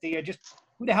PTSD, or just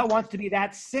who the hell wants to be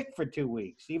that sick for 2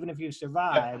 weeks, even if you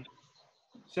survive?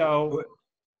 So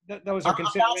those are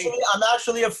considerations. I'm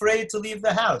actually afraid to leave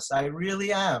the house. I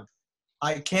really am.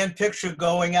 I can't picture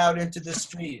going out into the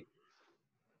street.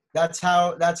 That's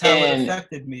how it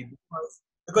affected me,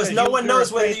 because no one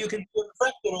knows whether you can be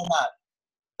infected or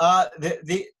not.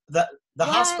 The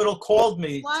hospital called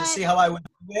me to see how I was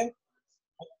doing,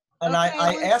 and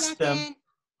I asked them.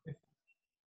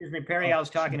 Excuse me, Periel's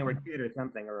talking to her kid or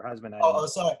something, or her husband.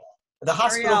 Sorry. The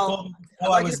hospital called me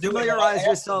how I was doing.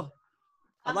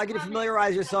 I'd like you to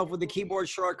familiarize yourself with the keyboard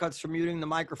shortcuts for muting the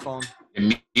microphone.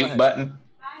 The mute button.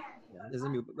 Yeah, there's a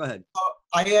mute. Go ahead.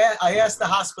 I asked the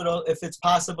hospital if it's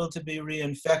possible to be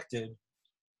reinfected,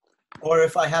 or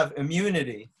if I have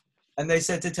immunity, and they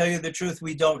said, to tell you the truth,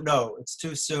 we don't know. It's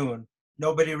too soon.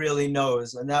 Nobody really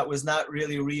knows, and that was not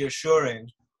really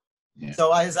reassuring. Yeah.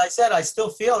 So as I said, I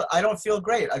don't feel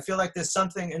great. I feel like there's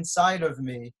something inside of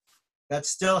me that's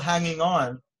still hanging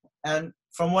on. And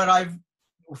from what I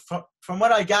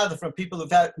gather from people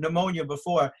who've had pneumonia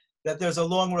before, that there's a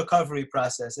long recovery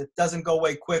process. It doesn't go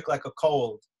away quick like a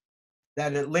cold,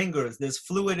 that it lingers. There's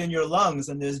fluid in your lungs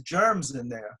and there's germs in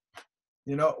there.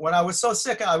 When I was so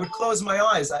sick, I would close my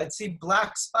eyes. I'd see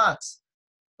black spots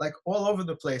like all over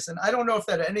the place. And I don't know if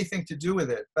that had anything to do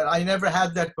with it, but I never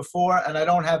had that before and I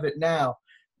don't have it now.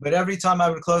 But every time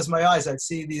I would close my eyes, I'd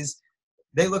see these,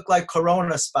 they look like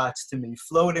corona spots to me,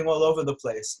 floating all over the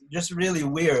place. Just really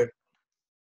weird.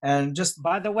 And just...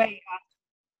 By the way,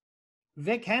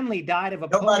 Vic Henley died of a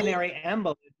pulmonary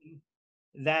embolism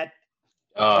that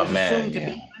was assumed to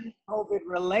be COVID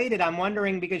related. I'm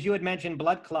wondering, because you had mentioned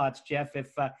blood clots, Jeff,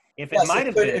 if it might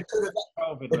have been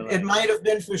COVID related. It might have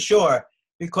been for sure,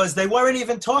 because they weren't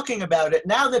even talking about it.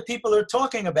 Now that people are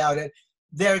talking about it,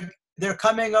 they're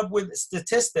coming up with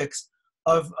statistics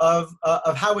of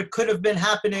how it could have been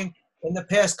happening in the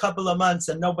past couple of months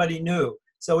and nobody knew.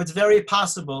 So it's very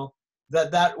possible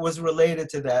that was related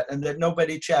to that and that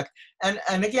nobody checked.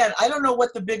 And again, I don't know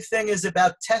what the big thing is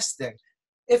about testing.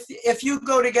 If you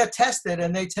go to get tested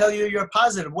and they tell you you're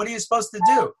positive, what are you supposed to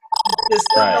do? There's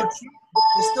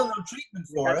still no treatment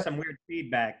for it. Some weird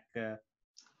feedback.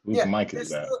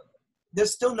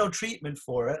 There's still no treatment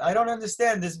for it. I don't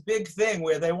understand this big thing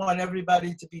where they want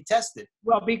everybody to be tested.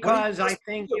 Well, because I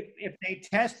think if they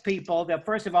test people,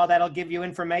 first of all, that'll give you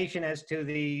information as to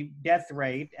the death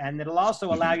rate, and it'll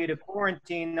also allow you to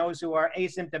quarantine those who are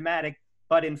asymptomatic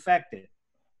but infected.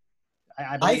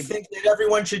 I think that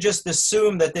everyone should just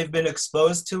assume that they've been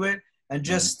exposed to it and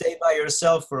just stay by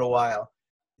yourself for a while.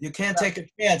 You can't take a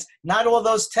chance. Not all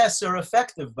those tests are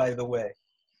effective, by the way.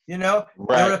 There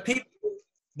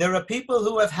are people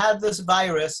who have had this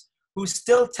virus who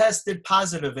still tested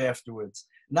positive afterwards.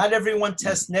 Not everyone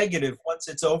tests negative once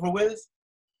it's over with.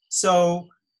 So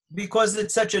because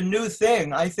it's such a new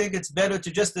thing, I think it's better to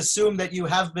just assume that you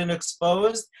have been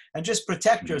exposed and just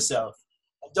protect yourself.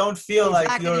 Don't feel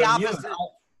like you're immune.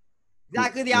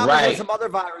 Exactly the opposite of some other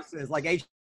viruses, like HP,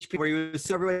 where you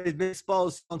assume everybody's been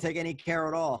exposed, don't take any care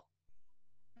at all.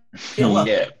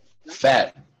 Yeah,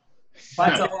 fat.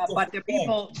 But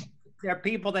there are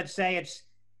people that say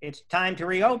it's time to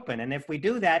reopen, and if we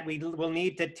do that, we will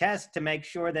need to test to make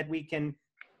sure that we can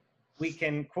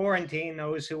quarantine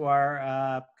those who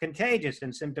are contagious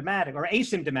and symptomatic, or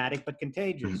asymptomatic but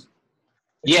contagious.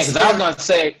 Yeah, because I was going to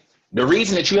say, the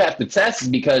reason that you have to test is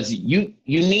because you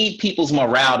need people's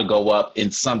morale to go up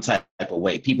in some type of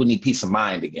way. People need peace of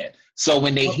mind again. So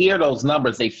when they hear those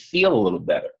numbers, they feel a little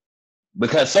better.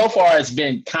 Because so far it's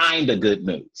been kind of good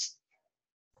news.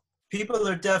 People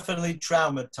are definitely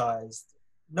traumatized.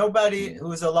 Nobody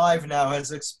who's alive now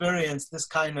has experienced this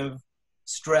kind of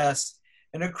stress.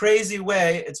 In a crazy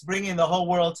way, it's bringing the whole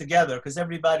world together because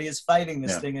everybody is fighting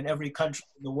this thing in every country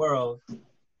in the world,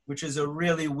 which is a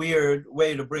really weird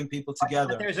way to bring people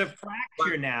together. But there's a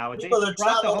fracture now. People are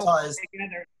traumatized.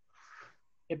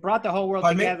 It brought the whole world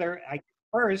together.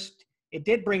 First, it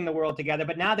did bring the world together,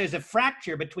 but now there's a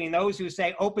fracture between those who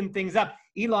say open things up.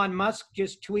 Elon Musk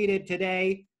just tweeted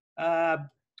today, I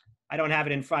don't have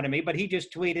it in front of me, but he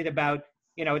just tweeted about,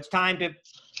 it's time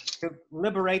to to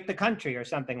liberate the country or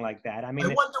something like that. I mean,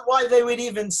 I wonder why they would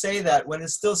even say that when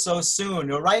it's still so soon.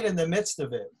 You're right in the midst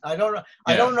of it. I don't know.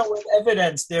 I don't know what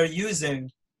evidence they're using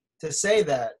to say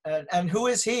that. And who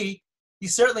is he?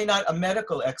 He's certainly not a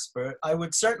medical expert. I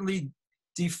would certainly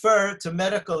defer to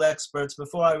medical experts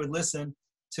before I would listen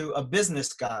to a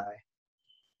business guy.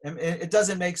 And it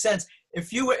doesn't make sense.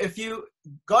 If you,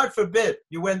 God forbid,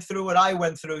 you went through what I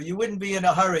went through, you wouldn't be in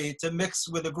a hurry to mix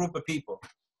with a group of people.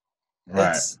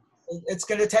 Right. It's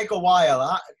going to take a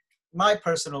while. My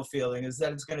personal feeling is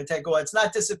that it's going to take a while. It's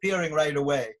not disappearing right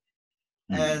away.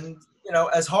 And, you know,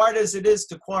 as hard as it is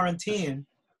to quarantine,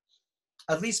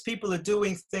 at least people are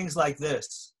doing things like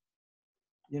this,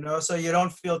 you know, so you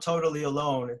don't feel totally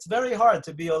alone. It's very hard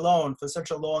to be alone for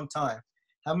such a long time.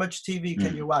 How much TV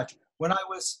can you watch? When I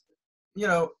was, you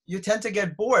know, you tend to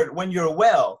get bored when you're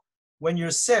well. When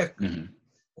you're sick,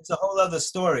 it's a whole other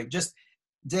story. Just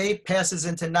day passes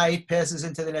into night, passes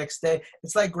into the next day.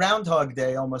 It's like Groundhog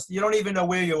Day almost. You don't even know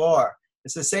where you are.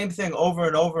 It's the same thing over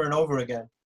and over and over again.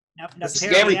 Now, The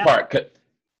scary part.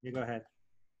 You go ahead.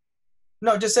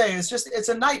 No, just saying, it's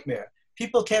a nightmare.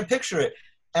 People can't picture it.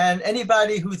 And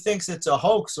anybody who thinks it's a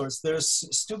hoax or there's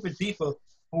stupid people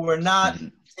who are not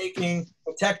taking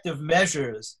protective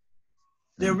measures,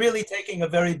 they're really taking a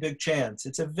very big chance.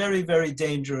 It's a very, very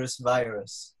dangerous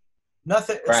virus.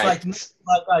 Nothing, it's like nothing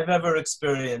like I've ever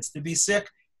experienced. To be sick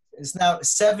is now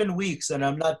 7 weeks and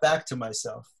I'm not back to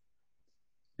myself.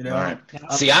 You know? Right.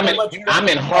 See, I'm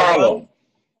in Harlem.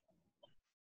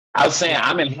 I was saying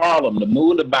I'm in Harlem. The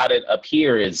mood about it up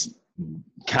here is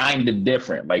kind of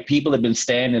different. Like people have been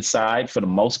staying inside for the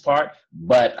most part,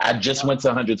 but I just went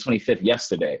to 125th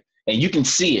yesterday, and you can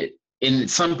see it in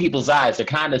some people's eyes. They're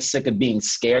kind of sick of being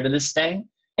scared of this thing,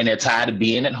 and they're tired of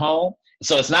being at home.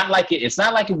 So it's not like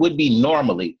it would be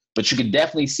normally, but you could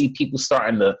definitely see people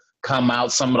starting to come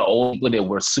out. Some of the old people that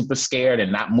were super scared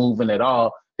and not moving at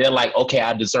all, they're like, okay,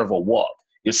 I deserve a walk.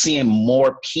 You're seeing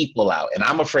more people out, and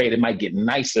I'm afraid it might get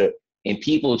nicer, and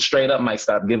people straight up might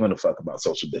stop giving a fuck about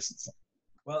social distancing.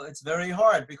 Well, it's very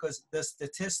hard because the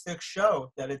statistics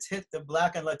show that it's hit the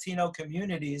Black and Latino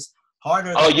communities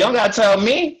harder. Oh, you don't gotta tell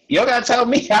me. You don't gotta tell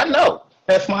me. I know.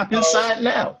 That's my inside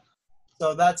now.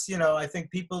 So that's, you know, I think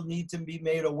people need to be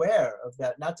made aware of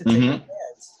that, not to take a chance.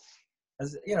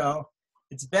 As you know,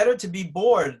 it's better to be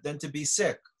bored than to be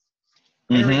sick.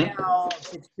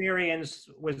 Periel's experience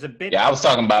was a bit. Yeah, I was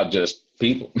talking about just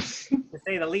people. To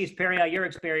say the least, Periel, your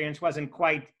experience wasn't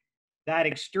quite that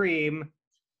extreme.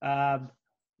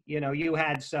 You know, you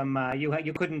had some.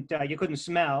 You couldn't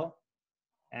smell,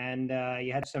 and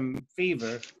you had some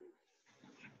fever.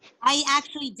 I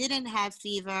actually didn't have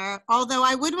fever, although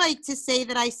I would like to say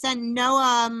that I sent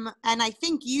Noam and I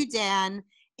think you, Dan,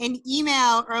 an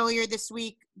email earlier this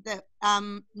week that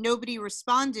nobody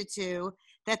responded to.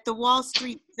 That the Wall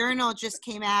Street Journal just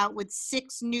came out with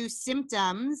 6 new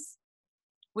symptoms,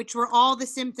 which were all the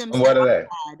symptoms What are they?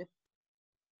 had,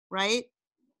 right?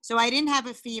 So I didn't have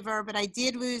a fever, but I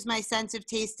did lose my sense of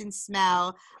taste and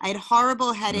smell. I had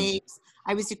horrible headaches.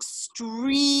 I was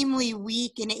extremely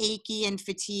weak and achy and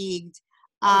fatigued.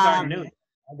 Those aren't new.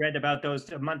 I read about those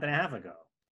a month and a half ago.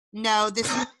 No, this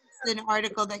is an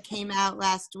article that came out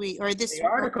last week, or this. The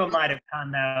article might have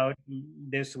come out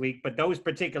this week, but those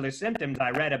particular symptoms I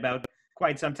read about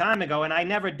quite some time ago, and I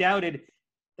never doubted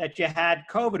that you had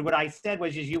COVID. What I said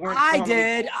was you weren't.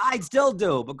 I still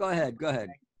do, but go ahead.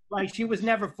 Like she was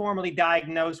never formally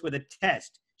diagnosed with a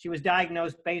test. She was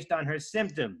diagnosed based on her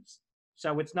symptoms,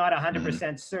 so it's not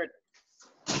 100% certain.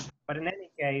 But in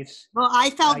any case, well, I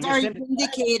felt very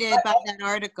vindicated by that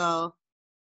article.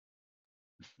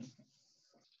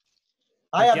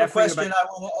 I have a question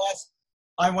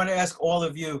I want to ask all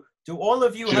of you. Do all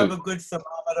of you have a good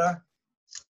thermometer?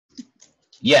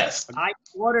 Yes. I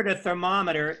ordered a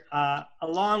thermometer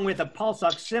along with a pulse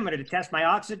oximeter to test my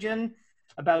oxygen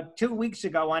about 2 weeks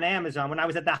ago on Amazon when I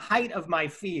was at the height of my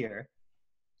fear.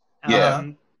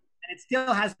 And it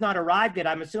still has not arrived yet.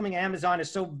 I'm assuming Amazon is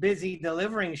so busy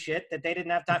delivering shit that they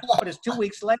didn't have time. But it's 2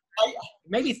 weeks later.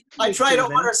 Maybe I tried to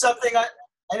order something.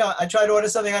 I know. I tried to order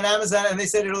something on Amazon, and they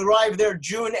said it'll arrive there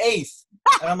June 8th.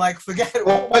 And I'm like, forget it.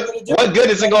 What good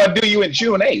is it going to do you in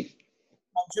June 8th?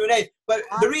 On June 8th. But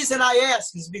the reason I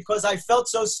asked is because I felt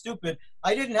so stupid.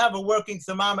 I didn't have a working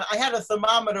thermometer. I had a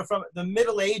thermometer from the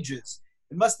Middle Ages.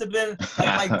 It must have been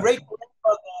like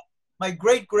my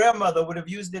great-grandmother would have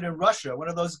used it in Russia. One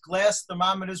of those glass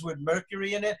thermometers with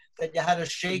mercury in it that you had to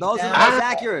shake down. Those are the most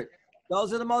accurate.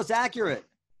 Those are the most accurate.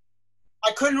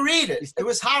 I couldn't read it. It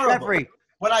was horrible. Jeffrey,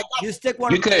 when I got, you stick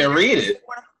one. You couldn't read it.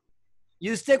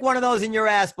 You stick one of those in your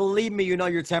ass, believe me, you know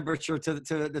your temperature to the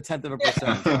 10th of a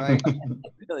percent. All right,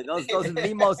 really, those are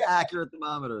the most accurate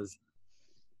thermometers.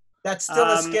 That's still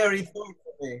a scary thing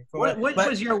for me. What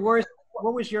was your worst?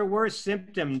 What was your worst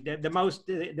symptom? The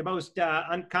most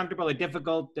uncomfortable or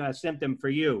difficult symptom for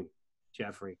you,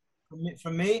 Jeffrey?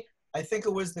 For me, I think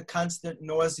it was the constant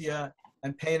nausea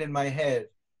and pain in my head.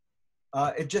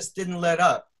 It just didn't let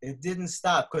up. It didn't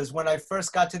stop, because when I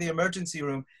first got to the emergency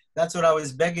room, that's what I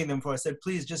was begging them for. I said,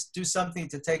 please just do something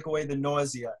to take away the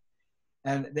nausea.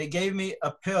 And they gave me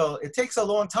a pill. It takes a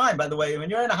long time, by the way. When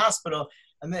you're in a hospital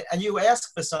and you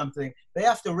ask for something, they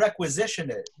have to requisition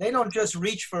it. They don't just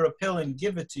reach for a pill and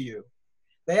give it to you.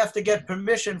 They have to get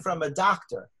permission from a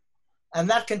doctor. And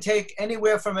that can take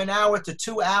anywhere from an hour to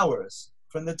 2 hours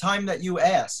from the time that you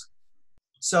ask.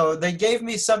 So they gave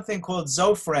me something called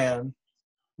Zofran,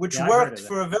 which worked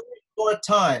for a very short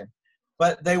time.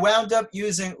 But they wound up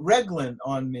using Reglan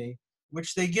on me,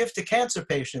 which they give to cancer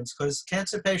patients, because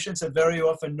cancer patients are very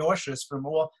often nauseous from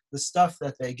all the stuff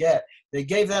that they get. They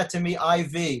gave that to me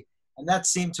IV, and that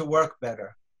seemed to work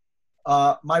better.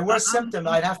 My worst symptom,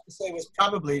 I'd have to say, was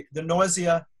probably the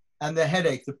nausea and the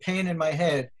headache, the pain in my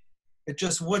head. It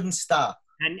just wouldn't stop.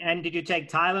 And did you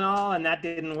take Tylenol and that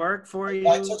didn't work for you?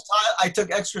 I took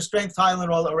extra strength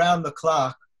Tylenol around the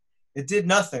clock. It did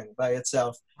nothing by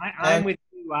itself. I'm with you.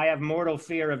 I have mortal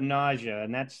fear of nausea,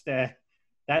 and that's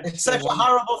it's such a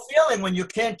horrible feeling when you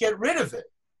can't get rid of it.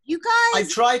 You guys, I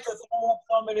tried to throw up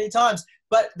so many times,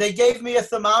 but they gave me a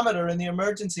thermometer in the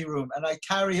emergency room, and I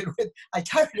carried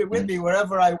it with me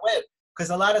wherever I went, because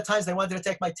a lot of times they wanted to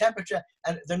take my temperature,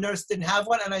 and the nurse didn't have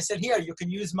one, and I said, here, you can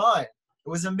use mine. It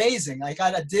was amazing. I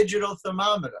got a digital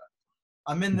thermometer.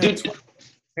 I'm in the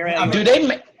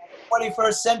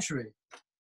 21st century.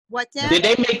 what, Dan? Did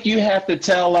they make you have to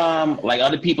tell like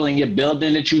other people in your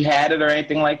building that you had it or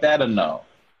anything like that, or no?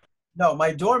 No,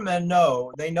 my doormen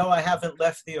know. They know I haven't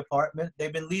left the apartment.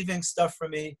 They've been leaving stuff for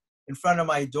me in front of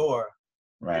my door.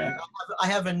 Right. I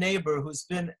have a neighbor who's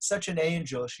been such an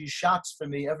angel. She shops for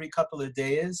me every couple of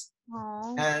days.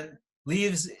 Aww. And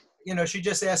leaves, you know, she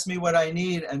just asks me what I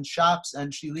need and shops,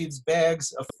 and she leaves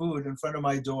bags of food in front of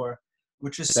my door,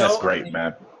 which is That's great,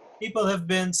 man. People have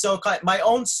been so kind. My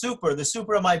own super, the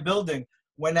super of my building,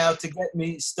 went out to get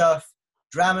me stuff,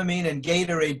 Dramamine and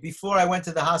Gatorade, before I went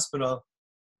to the hospital.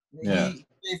 Yeah. He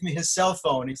gave me his cell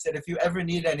phone. He said, if you ever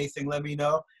need anything, let me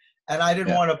know. And I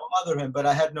didn't want to bother him, but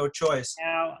I had no choice.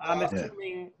 Now, I'm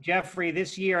assuming, Jeffrey,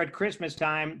 this year at Christmas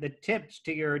time, the tips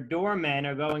to your doormen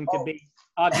are going to be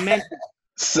augmented.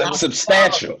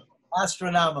 Substantial.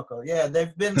 Astronomical. Yeah,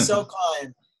 they've been so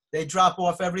kind. They drop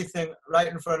off everything right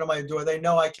in front of my door. They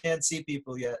know I can't see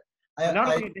people yet. Not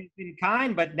only they've been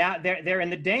kind, but now they're in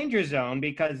the danger zone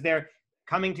because they're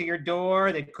coming to your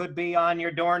door. They could be on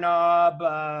your doorknob.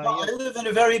 I live in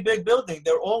a very big building.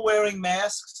 They're all wearing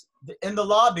masks. In the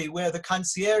lobby where the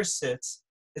concierge sits,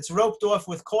 it's roped off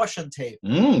with caution tape.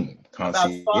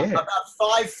 About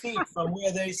 5 feet from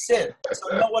where they sit,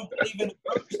 so no one can even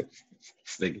approach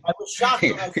them. I was shocked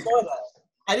when I saw that.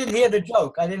 I didn't hear the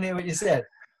joke. I didn't hear what you said.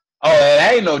 Oh,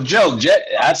 that ain't no joke.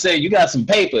 I said you got some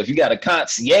paper if you got a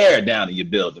concierge down in your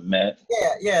building, man.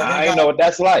 Yeah. I ain't know what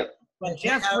that's like. But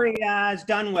Jeffrey has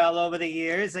done well over the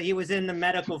years. He was in the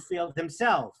medical field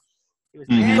himself. He was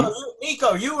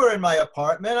Nico, you were in my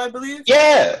apartment, I believe.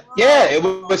 Yeah, it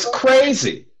was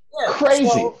crazy. Yeah,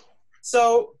 crazy.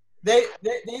 So they've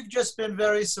just been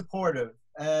very supportive,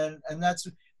 and that's.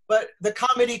 But the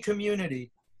comedy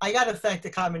community, I got to thank the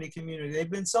comedy community.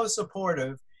 They've been so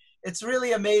supportive. It's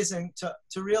really amazing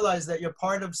to realize that you're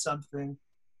part of something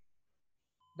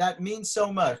that means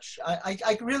so much.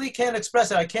 I really can't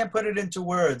express it. I can't put it into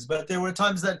words, but there were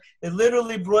times that it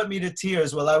literally brought me to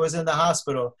tears while I was in the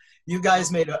hospital. You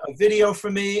guys made a video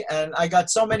for me, and I got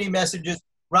so many messages.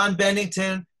 Ron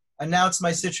Bennington announced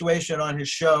my situation on his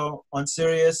show on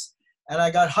Sirius, and I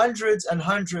got hundreds and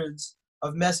hundreds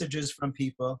of messages from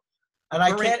people. And I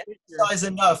can't emphasize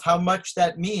enough how much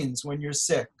that means when you're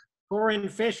sick. Corinne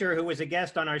Fisher, who was a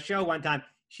guest on our show one time,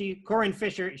 Corinne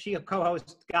Fisher, she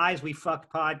co-hosts Guys We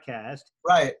Fucked podcast.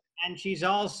 Right. And she's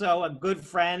also a good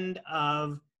friend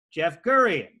of Jeff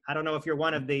Gurian. I don't know if you're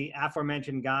one of the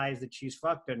aforementioned guys that she's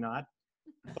fucked or not,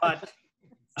 but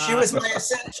she was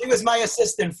my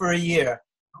assistant for a year,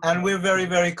 and we're very,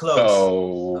 very close.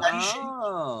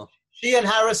 Oh. She and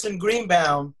Harrison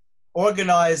Greenbaum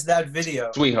organized that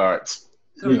video. Sweethearts.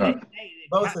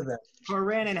 Both of them.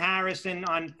 Corinne and Harrison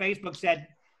on Facebook said,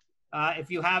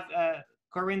 if you have,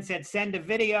 Corinne said, send a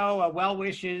video, well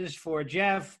wishes for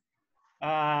Jeff,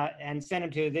 and send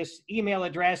them to this email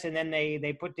address. And then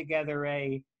they put together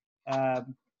a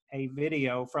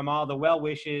video from all the well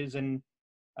wishes, and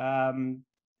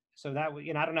So that,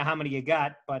 I don't know how many you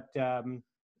got, but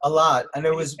A lot, and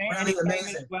it was really famous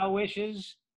amazing. well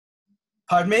wishes?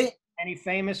 Pardon me? Any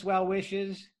famous well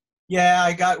wishes? Yeah,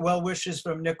 I got well wishes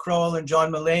from Nick Kroll and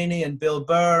John Mulaney and Bill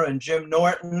Burr and Jim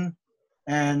Norton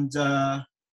and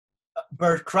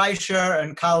Bert Kreischer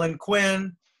and Colin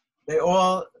Quinn. They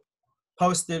all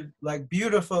posted like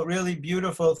beautiful, really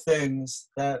beautiful things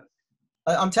that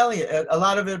I'm telling you, a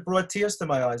lot of it brought tears to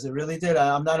my eyes. It really did.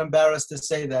 I'm not embarrassed to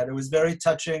say that. It was very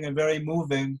touching and very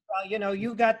moving. Well,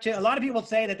 you got to, a lot of people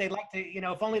say that they'd like to,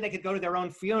 if only they could go to their own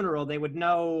funeral, they would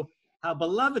know how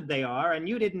beloved they are. And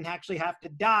you didn't actually have to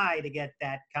die to get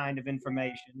that kind of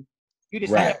information. You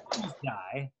just had to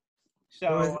die.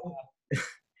 So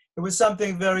it was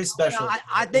something very special.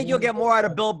 I think you'll get more out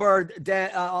of Bill Burr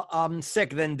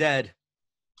sick than dead.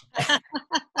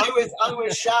 I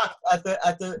was shocked at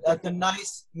the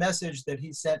nice message that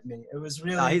he sent me. It was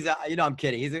really. No, I'm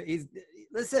kidding. He's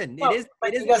listen. Well, it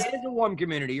is a warm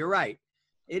community. You're right.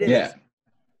 It is. Yeah.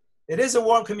 It is a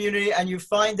warm community, and you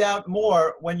find out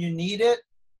more when you need it,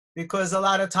 because a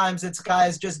lot of times it's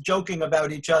guys just joking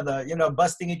about each other,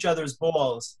 busting each other's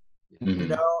balls,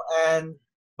 Mm-hmm.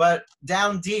 But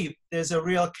down deep, there's a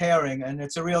real caring, and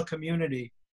it's a real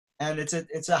community, and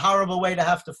it's a horrible way to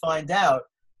have to find out,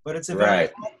 but it's a very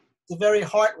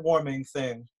heartwarming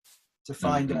thing to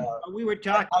find out. We were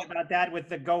talking about that with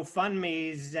the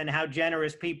GoFundMes and how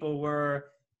generous people were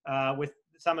with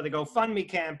some of the GoFundMe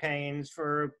campaigns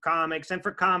for comics and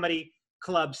for comedy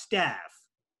club staff.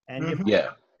 And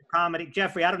comedy,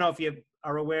 Jeffrey, I don't know if you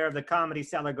are aware of the Comedy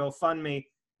Cellar GoFundMe,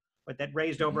 but that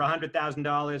raised over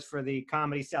 $100,000 for the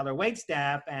Comedy Cellar wait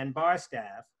staff and bar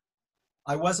staff.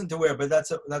 I wasn't aware, but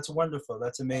that's wonderful.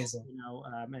 That's amazing.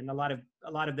 And a lot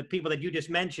of the people that you just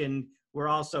mentioned were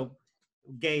also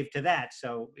gave to that.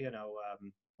 So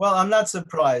Well, I'm not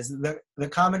surprised. The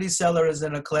Comedy Cellar is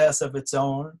in a class of its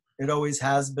own. It always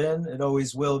has been. It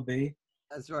always will be.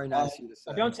 That's very nice of you to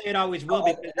say. Don't say it always will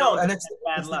be. No, and it's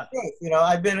bad luck. The truth.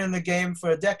 I've been in the game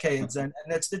for decades, and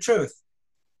it's the truth.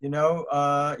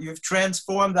 You've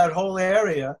transformed that whole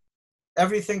area.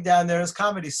 Everything down there is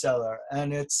Comedy Cellar,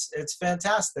 and it's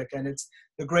fantastic, and it's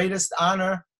the greatest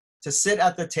honor to sit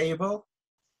at the table,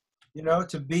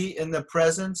 to be in the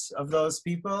presence of those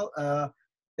people.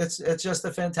 It's just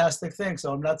a fantastic thing.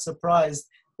 So I'm not surprised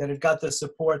that it got the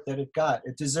support that it got.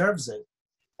 It deserves it.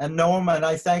 And Noam, and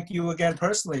I thank you again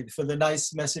personally for the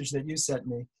nice message that you sent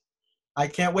me. I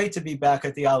can't wait to be back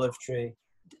at the Olive Tree.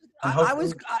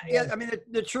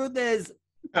 The truth is,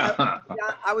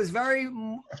 I was very,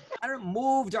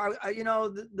 moved.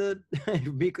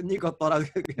 Nico thought I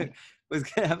was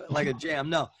gonna have like a jam.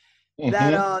 No,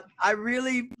 that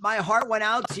my heart went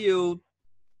out to you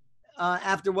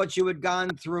after what you had gone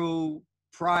through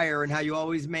prior, and how you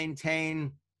always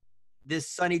maintain this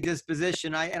sunny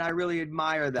disposition. I really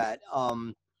admire that.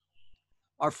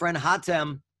 Our friend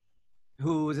Hatem,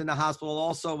 who was in the hospital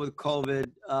also with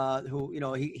COVID,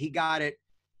 he got it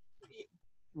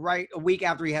right a week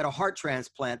after he had a heart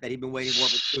transplant that he'd been waiting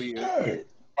for 2 years.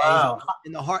 Wow.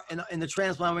 In the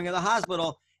transplant wing of the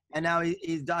hospital, and now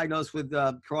he's diagnosed with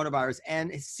coronavirus.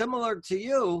 And similar to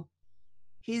you,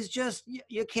 he's just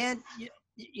you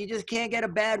just can't get a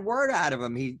bad word out of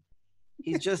him.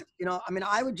 He's just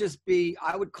I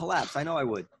would collapse. I know I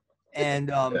would. And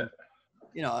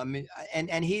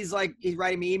and he's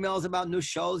writing me emails about new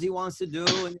shows he wants to do,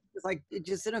 and it's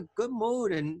just in a good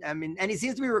mood. And and he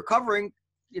seems to be recovering.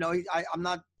 I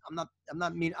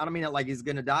don't mean it like he's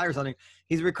gonna die or something.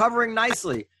 He's recovering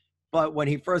nicely. But when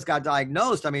he first got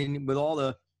diagnosed, with all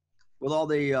the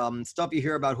stuff you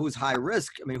hear about who's high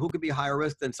risk, who could be higher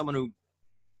risk than someone who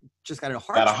just got a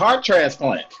heart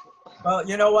transplant? Well,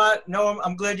 you know what? No,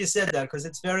 I'm glad you said that, because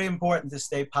it's very important to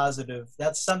stay positive.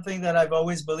 That's something that I've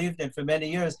always believed in for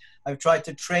many years. I've tried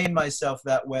to train myself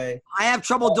that way. I have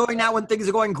trouble doing that when things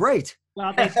are going great.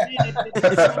 Well, that's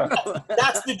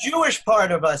the Jewish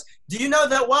part of us. Do you know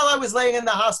that while I was laying in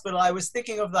the hospital, I was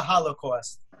thinking of the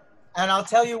Holocaust? And I'll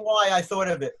tell you why I thought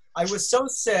of it. I was so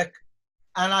sick,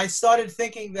 and I started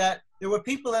thinking that there were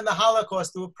people in the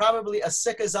Holocaust who were probably as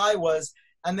sick as I was,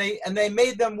 and they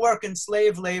made them work in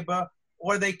slave labor,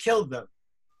 or they killed them.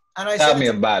 And I Tell me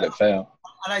about it, fam.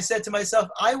 And I said to myself,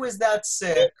 I was that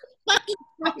sick,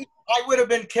 I would have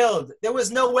been killed. There was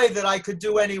no way that I could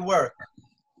do any work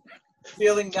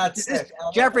feeling that sick.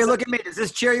 Jeffrey, look at me. Does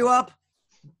this cheer you up?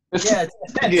 Yeah.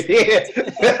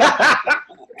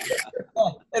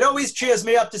 It always cheers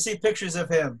me up to see pictures of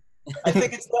him. I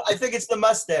think it's the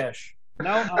mustache.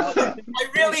 No, I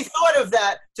really thought of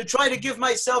that to try to give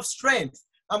myself strength.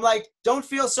 I'm like, don't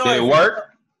feel sorry. Did it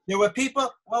work? There were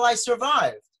people. Well, I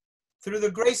survived. through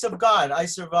the grace of God, I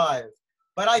survived.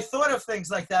 But I thought of things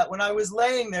like that when I was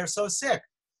laying there so sick.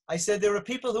 I said, there are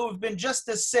people who have been just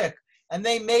as sick and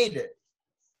they made it.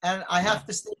 And I have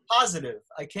to stay positive.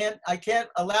 I can't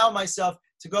allow myself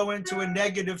to go into a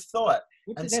negative thought.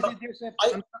 And so,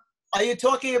 are you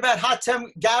talking about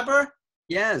Hatem Gabber?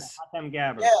 Yes. Hatem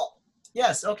Gabber. Yeah.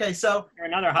 Yes. Okay. So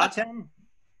another Hatem?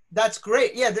 That's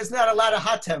great. Yeah, there's not a lot of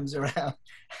Hatems around.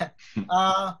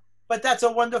 But that's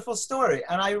a wonderful story.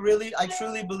 And I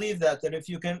truly believe that if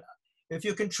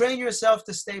you can train yourself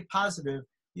to stay positive,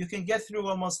 you can get through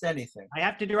almost anything. I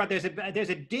have to interrupt. There's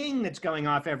a ding that's going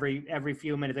off every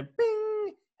few minutes. A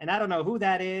bing, and I don't know who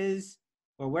that is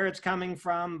or where it's coming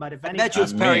from. But if anybody, I bet you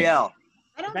it's Periel.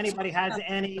 If anybody has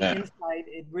any insight,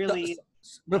 it really.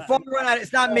 Before we run out,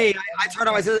 it's not me. I turned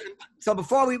on my system. So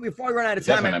before we run out of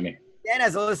time, Definitely. Dan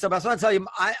has a list of. I just want to tell you,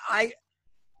 I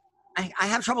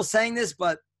have trouble saying this,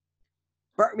 but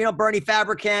Bernie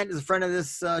Fabricant is a friend of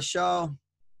this show.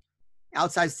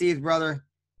 Outside Steve's brother.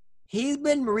 He's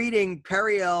been reading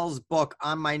Periel's book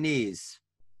On My Knees,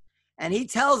 and he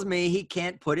tells me he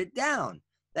can't put it down.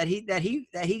 That he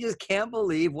just can't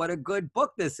believe what a good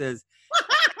book this is.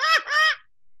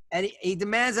 And he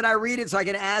demands that I read it so I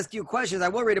can ask you questions. I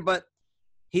will read it, but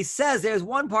he says there's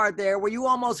one part there where you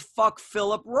almost fuck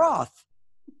Philip Roth.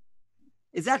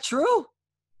 Is that true?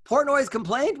 Portnoy's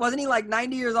complaint? Wasn't he like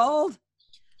 90 years old?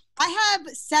 I have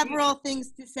several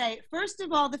things to say. First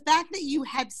of all, the fact that you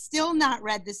have still not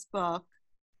read this book.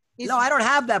 No, I don't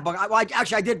have that book.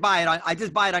 Actually, I did buy it. I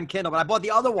just buy it on Kindle, but I bought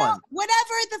the other one.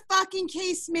 Whatever the fucking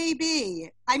case may be.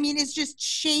 I mean, it's just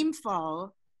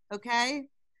shameful. Okay?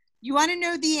 You want to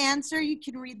know the answer? You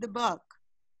can read the book.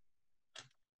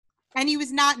 And he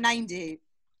was not 90.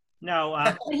 No.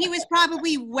 He was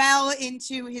probably well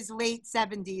into his late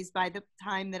 70s by the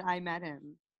time that I met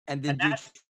him. And did you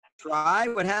try?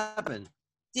 What happened?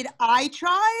 Did I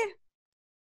try?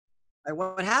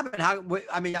 What happened?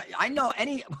 I know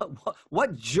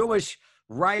what Jewish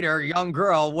writer, young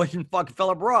girl, wouldn't fuck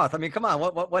Philip Roth? I mean, come on.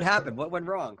 What happened? What went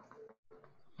wrong?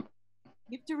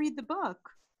 You have to read the book.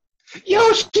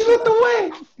 Yo, she looked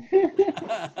away.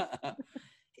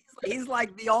 He's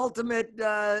like the ultimate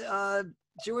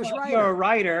Jewish writer. You're a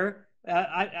writer.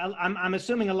 I'm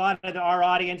assuming a lot of our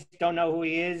audience don't know who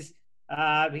he is.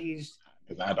 He's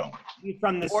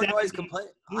from the 70s.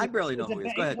 I barely know who he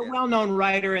is. Go ahead. He's a well-known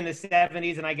writer in the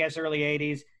 70s and I guess early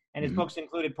 80s. And his books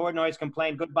included Portnoy's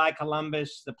Complaint, Goodbye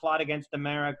Columbus, The Plot Against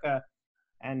America,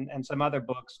 and some other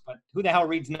books. But who the hell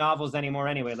reads novels anymore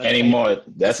anyway?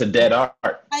 That's a dead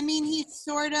art. I mean, he's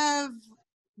sort of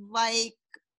like,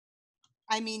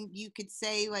 you could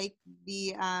say like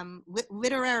the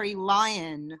literary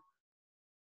lion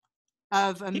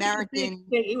of American.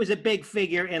 He was a big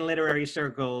figure in literary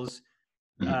circles,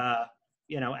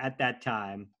 at that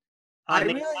time. I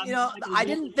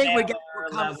didn't think we'd get to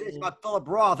a conversation about Philip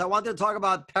Roth. I wanted to talk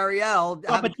about Periel.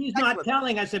 But he's not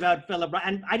telling us about Philip Roth.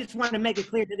 And I just want to make it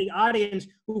clear to the audience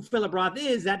who Philip Roth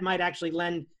is. That might actually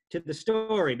lend to the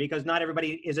story because not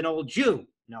everybody is an old Jew.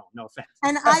 No offense.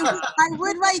 And I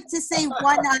would like to say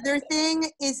one other thing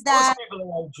is that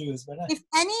if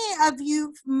any of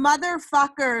you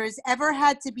motherfuckers ever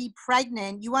had to be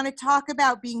pregnant, you want to talk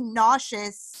about being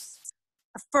nauseous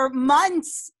for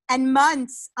months and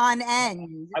months on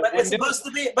end. But it's supposed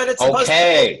to be. It's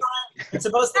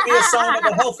supposed to be a sign of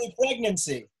a healthy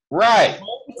pregnancy. Right.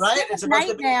 Right. It's supposed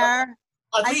to be.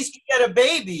 At least you get a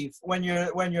baby when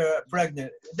you're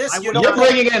pregnant. You're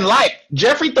bringing in life.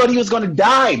 Jeffrey thought he was going to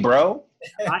die, bro.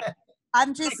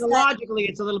 I'm just psychologically,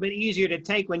 it's a little bit easier to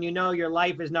take when you know your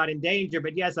life is not in danger.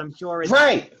 But yes, I'm sure it's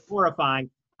horrifying.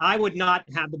 I would not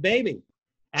have the baby,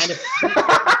 and if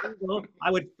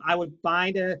I would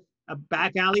find a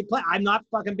back alley play. I'm not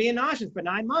fucking being nauseous for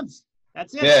 9 months.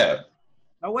 That's it. Yeah.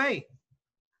 No way.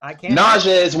 I can't.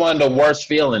 Nausea is one of the worst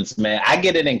feelings, man. I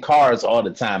get it in cars all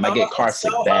the time. I get car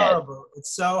sick bad. Horrible.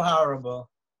 It's so horrible.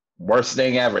 Worst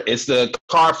thing ever. It's the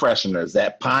car fresheners.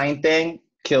 That pine thing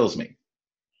kills me.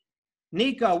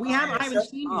 Neko, I haven't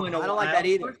seen you in a while. I don't like that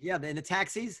either. Yeah, in the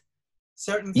taxis?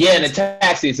 In the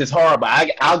taxis, it's horrible.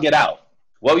 I'll get out.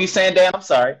 What were you saying, Dan? I'm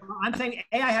sorry. I'm saying,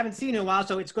 I haven't seen you in a while,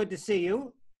 so it's good to see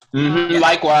you.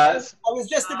 Likewise. I was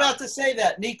just about to say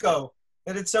that, Neko,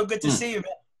 that it's so good to see you, man.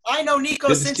 I know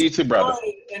Neko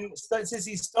since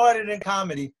he started in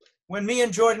comedy. When me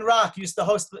and Jordan Rock used to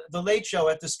host the Late Show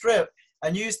at the Strip,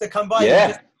 and you used to come by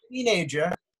as a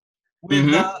teenager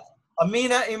with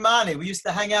Amina Imani. We used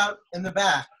to hang out in the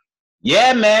back.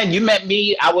 Yeah, man. You met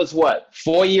me. I was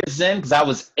 4 years in? Because I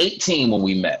was 18 when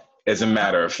we met, as a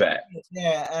matter of fact.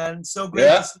 Yeah, and so great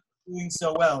to see doing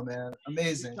so well, man.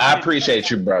 Amazing. I appreciate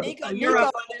you, brother. You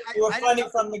were funny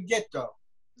from the get-go.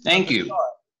 Thank you.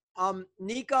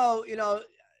 Neko,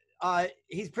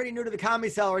 he's pretty new to the Comedy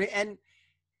Cellar, and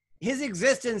his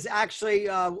existence actually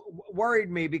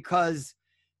worried me because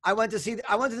I went to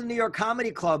the New York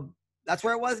Comedy Club. That's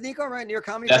where it was, Neko, right? New York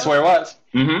Comedy Club? That's where it was.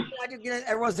 Mm-hmm.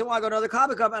 Every once in a while I go to the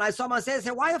Comedy Club, and I saw him on stage and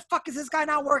said, why the fuck is this guy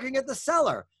not working at the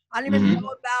Cellar? I didn't even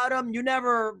know about him. You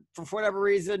never, for whatever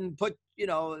reason, put,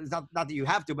 it's not that you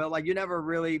have to, but like you never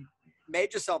really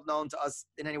made yourself known to us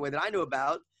in any way that I knew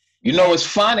about. It's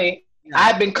funny.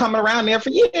 I've been coming around there for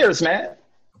years, man.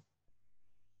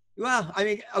 Well, I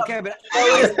mean, okay, but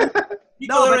just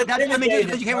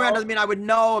because you came around doesn't mean I would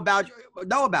know about you.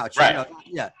 Right.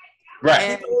 Yeah.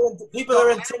 Right. People are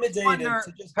intimidated.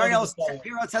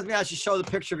 Periel tells me I should show the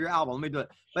picture of your album. Let me do it.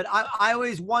 But I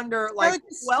always wonder, like,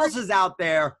 who else is out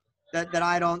there that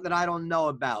I don't know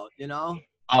about?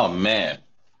 Oh man,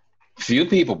 few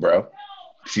people, bro.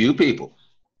 Few people.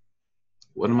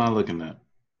 What am I looking at?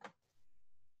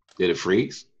 Did it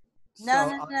freeze?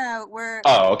 No.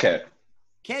 Oh, okay.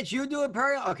 Can't you do it,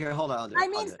 Periel? Okay, hold on. I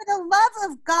mean, for the love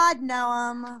of God,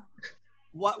 Noam.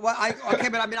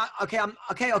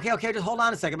 Okay. Just hold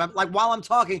on a second. Like while I'm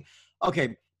talking,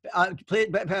 okay. Please,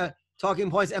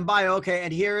 talking points and bio. Okay,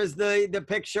 and here is the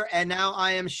picture. And now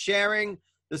I am sharing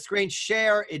the screen.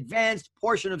 Share advanced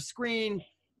portion of screen.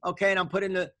 Okay, and I'm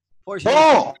putting the portion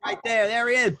right there. There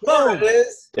he is. Boom.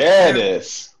 There it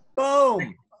is.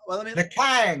 Boom. Well, The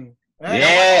Kang.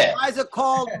 Yeah. Why is it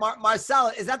called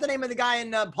Marcellus? Is that the name of the guy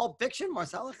in Pulp Fiction,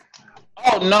 Marcellus?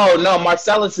 Oh, no.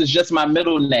 Marcellus is just my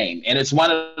middle name. And it's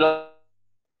one of the,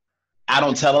 I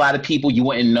don't tell a lot of people. You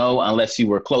wouldn't know unless you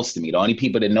were close to me. The only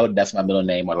people that know that's my middle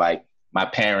name are like my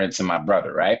parents and my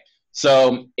brother, right?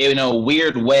 So in a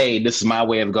weird way, this is my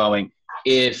way of going,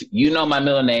 if you know my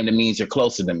middle name, that means you're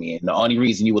closer to me. And the only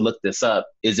reason you would look this up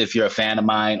is if you're a fan of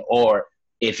mine or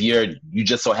if you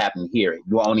just so happen to hear it.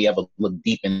 You only ever look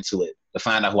deep into it to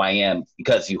find out who I am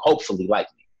because you hopefully like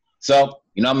me. So,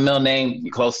 my middle name,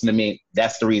 you're closer to me.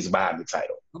 That's the reason behind the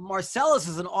title. Marcellus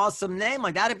is an awesome name.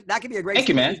 Like that could be a great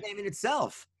name in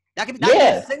itself. That could be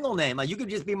a single name. Like you could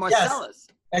just be Marcellus.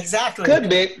 Yes, exactly. Could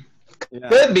be. Yeah.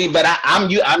 Could be, but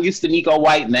I'm used to Neko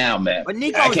White now, man. But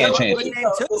Neko, I can't change it.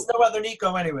 There's no other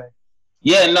Neko anyway.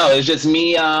 Yeah, no, it's just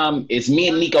me. It's me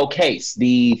and Neko Case,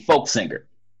 the folk singer.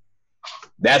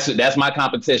 That's my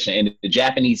competition, and the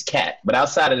Japanese cat. But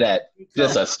outside of that,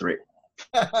 just us three.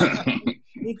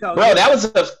 Neko, bro, that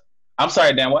was I'm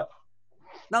sorry, Dan. What?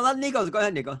 No, let Neko. Go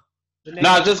ahead, Neko. No,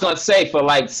 I was just gonna say for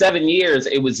like 7 years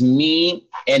it was me,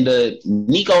 and the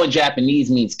Neko in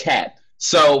Japanese means cat.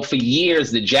 So for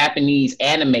years the Japanese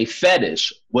anime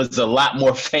fetish was a lot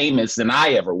more famous than I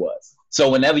ever was. So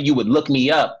whenever you would look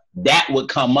me up, that would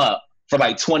come up for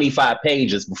like 25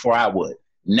 pages before I would.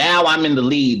 Now I'm in the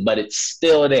lead, but it's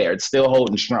still there. It's still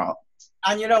holding strong.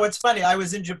 And it's funny. I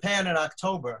was in Japan in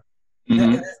October.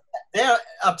 Mm-hmm. They're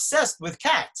obsessed with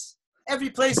cats.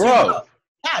 Every place you go,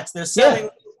 cats. They're selling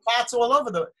cats all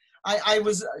over I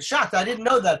was shocked. I didn't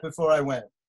know that before I went.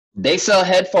 They sell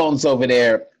headphones over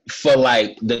there for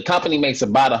the company makes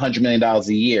about $100 million a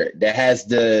year. That has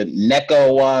the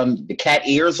Neko, the cat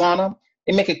ears on them.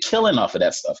 They make a killing off of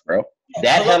that stuff, bro.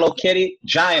 That Hello Kitty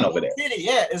giant over there. Kitty,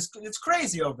 yeah, it's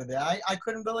crazy over there. I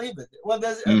couldn't believe it. Well,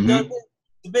 there's the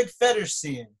big fetish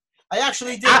scene. I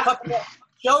actually did a couple of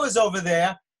shows over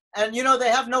there, and they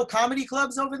have no comedy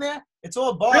clubs over there. It's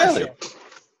all bar shows.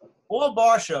 All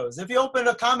bar shows. If you open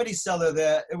a Comedy Cellar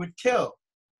there, it would kill.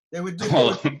 They would do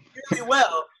really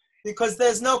well because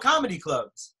there's no comedy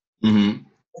clubs. Mm-hmm.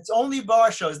 It's only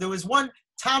bar shows. There was one.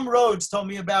 Tom Rhodes told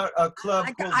me about a club.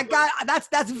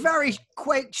 That's very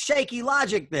quick, shaky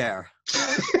logic there.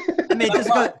 I mean,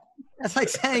 that's like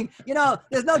saying,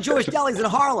 there's no Jewish delis in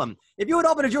Harlem. If you would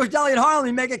open a Jewish deli in Harlem,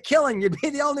 you'd make a killing. You'd be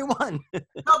the only one.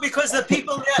 No, because the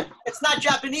people there, it's not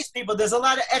Japanese people. There's a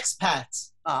lot of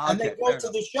expats. And they go to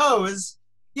the shows.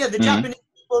 Yeah, the Japanese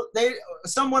people,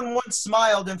 someone once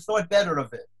smiled and thought better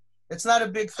of it. It's not a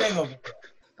big thing over there.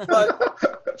 But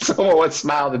someone once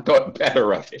smiled and thought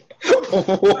better of it.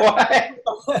 What?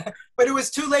 But it was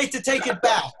too late to take it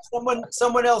back.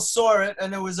 Someone else saw it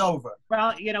and it was over.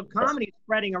 Well, comedy's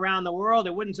spreading around the world.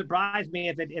 It wouldn't surprise me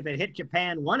if it hit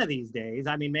Japan one of these days.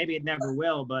 I mean, maybe it never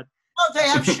will, but no, they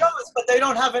have shows, but they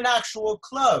don't have an actual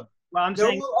club. Well, I'm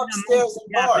saying upstairs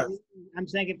in bars. I'm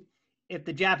saying if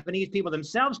the Japanese people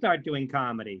themselves start doing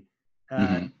comedy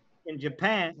in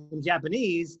Japan, in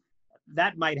Japanese,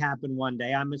 that might happen one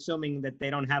day. I'm assuming that they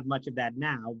don't have much of that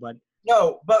now, but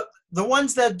no. But the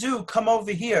ones that do come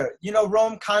over here.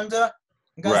 Rome Kanda,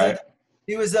 guys right?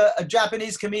 He was a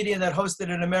Japanese comedian that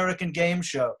hosted an American game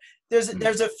show. There's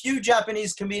a few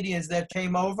Japanese comedians that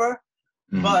came over,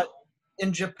 but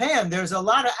in Japan, there's a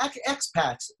lot of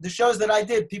expats. The shows that I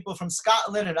did, people from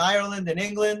Scotland and Ireland and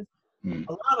England,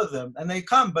 a lot of them, and they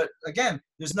come. But again,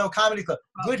 there's no comedy club.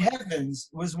 Good Heavens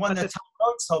was one that Tom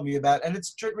Oates told me about, and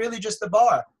it's really just a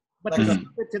bar. But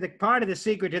part of the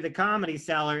secret to the Comedy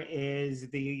Cellar is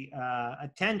the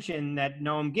attention that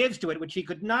Noam gives to it, which he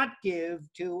could not give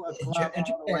to a club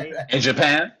in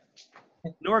Japan.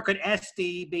 Nor could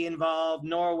SD be involved,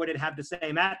 nor would it have the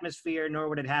same atmosphere, nor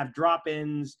would it have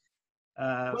drop-ins.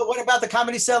 Well, what about the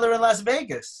Comedy Cellar in Las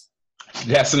Vegas?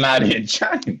 That's not in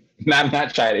China.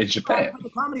 Not China, in Japan. The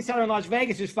Comedy Cellar in Las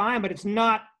Vegas is fine, but it's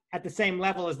not at the same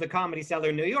level as the Comedy Cellar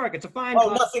in New York. It's a fine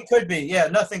club. Nothing could be. Yeah,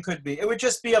 nothing could be. It would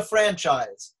just be a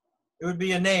franchise. It would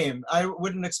be a name. I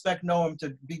wouldn't expect Noam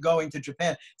to be going to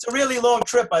Japan. It's a really long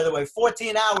trip, by the way.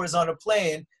 14 hours on a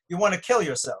plane. You want to kill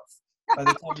yourself by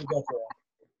the time you get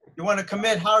there. You want to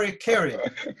commit harakiri.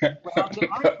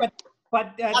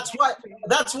 But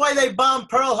that's why they bombed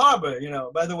Pearl Harbor,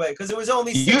 by the way, because it was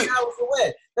only 6 hours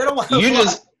away. They don't want to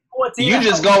you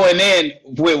just going in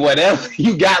with whatever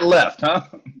you got left, huh?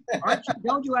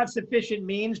 Don't you have sufficient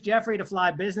means, Jeffrey, to fly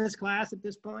business class at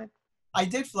this point? I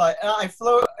did fly. I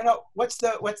flew. What's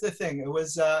the thing? It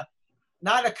was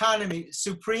not economy,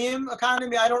 supreme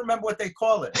economy. I don't remember what they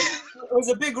call it. It was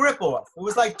a big ripoff. It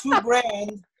was like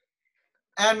 $2,000,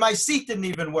 and my seat didn't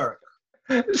even work.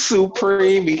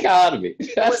 Supreme economy.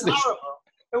 It was horrible.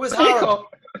 It was horrible.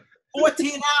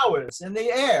 14 hours in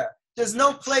the air. There's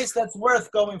no place that's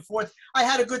worth going forth. I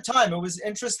had a good time. It was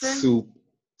interesting.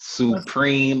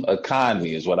 Supreme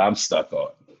economy is what I'm stuck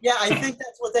on. Yeah, I think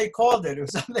that's what they called it, or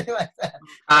something like that.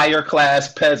 Higher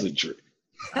class peasantry.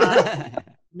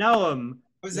 Noam.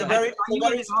 It was a very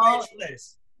strange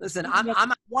place. Listen,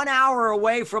 I'm 1 hour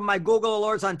away from my Google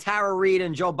alerts on Tara Reid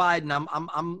and Joe Biden.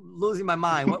 I'm losing my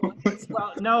mind.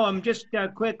 Well, Noam, just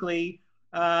quickly,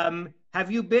 have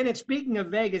you been, speaking of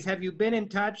Vegas, have you been in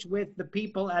touch with the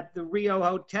people at the Rio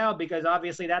Hotel? Because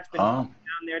obviously that's been down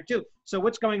there too. So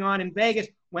what's going on in Vegas?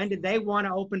 When did they want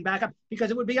to open back up? Because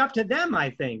it would be up to them, I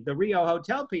think, the Rio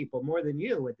Hotel people, more than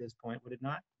you at this point, would it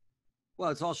not? Well,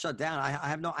 it's all shut down. I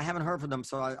haven't heard from them,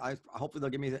 so I hopefully they'll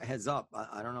give me a heads up.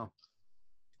 I don't know.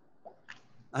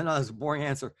 I know that's a boring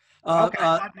answer.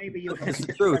 Okay, maybe you it's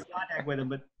the truth. Contact with them,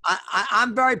 but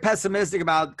I'm very pessimistic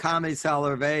about Comedy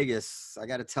Cellar Vegas. I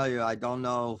got to tell you, I don't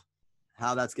know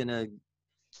how that's gonna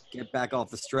get back off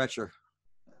the stretcher.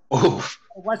 Oof.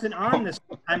 It wasn't on this.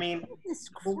 I mean,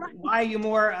 why are you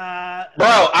more?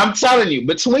 Bro, I'm telling you,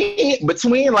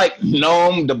 between like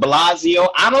Noam, De Blasio,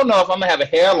 I don't know if I'm gonna have a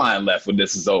hairline left when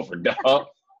this is over, dog.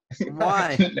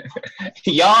 Why?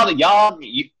 y'all.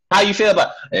 How you feel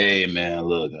about? Hey man,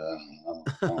 look,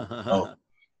 I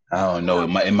don't know.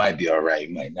 It might be all right.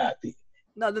 It might not be.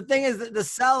 No, the thing is that the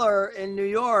Cellar in New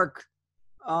York,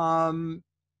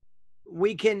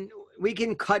 we can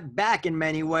cut back in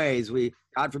many ways.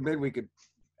 God forbid, we could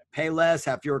pay less,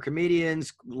 have fewer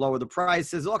comedians, lower the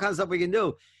prices, all kinds of stuff we can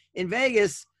do. In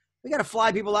Vegas, we got to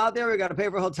fly people out there. We got to pay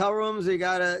for hotel rooms. You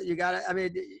gotta. I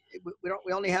mean,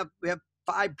 we have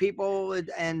 5 people,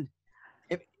 and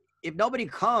if nobody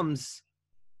comes,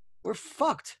 we're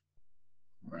fucked.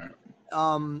 Right.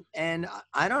 And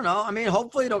I don't know. I mean,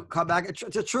 hopefully it'll come back.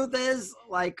 The truth is,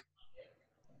 like,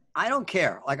 I don't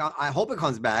care. Like, I hope it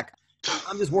comes back.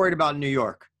 I'm just worried about New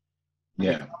York.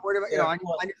 Yeah. I'm worried about,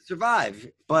 I need to survive.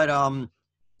 But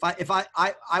if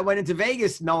I went into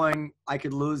Vegas knowing I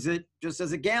could lose it just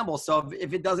as a gamble. So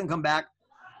if it doesn't come back,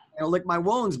 it'll lick my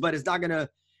wounds, but it's not gonna,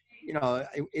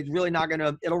 it's really not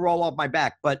gonna. It'll roll off my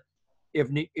back. But if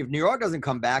New York doesn't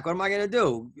come back, what am I gonna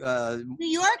do? New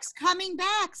York's coming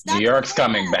back. Stop. New York's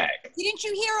coming back. Didn't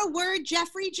you hear a word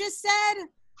Jeffrey just said?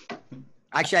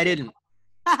 Actually, I didn't.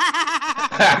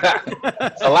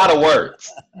 It's a lot of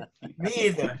words. Me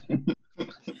either.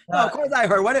 No, of course I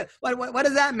heard. What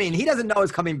does that mean? He doesn't know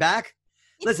it's coming back.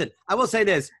 Listen, I will say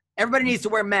this: everybody needs to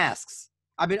wear masks.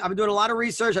 I've been doing a lot of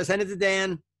research. I sent it to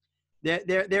Dan.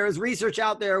 There is research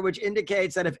out there which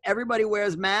indicates that if everybody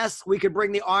wears masks, we could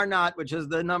bring the R naught, which is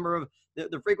the number of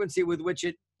the frequency with which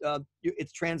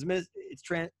it's transmitted.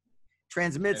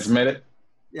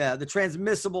 Yeah, the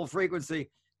transmissible frequency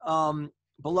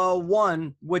below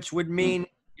 1, which would mean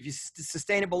if you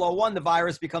sustain it below 1, the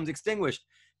virus becomes extinguished.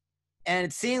 And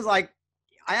it seems like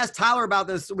I asked Tyler about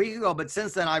this a week ago, but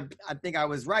since then I think I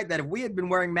was right that if we had been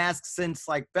wearing masks since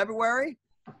like February,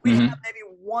 we have maybe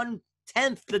 1/10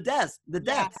 the deaths.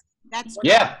 That's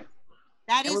yeah.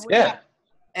 That is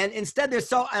And instead and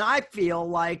I feel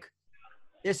like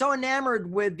they're so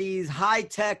enamored with these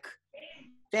high-tech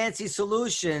fancy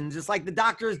solutions. It's like the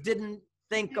doctors didn't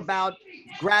think about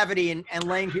gravity and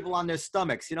laying people on their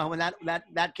stomachs. You know, when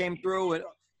that came through, let's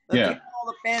take all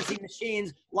the fancy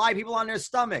machines, lie people on their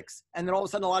stomachs, and then all of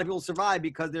a sudden a lot of people survive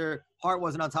because their heart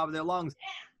wasn't on top of their lungs.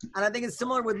 And I think it's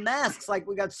similar with masks. Like,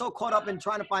 we got so caught up in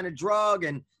trying to find a drug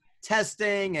and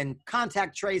testing and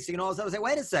contact tracing and all this. I say,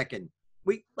 wait a second,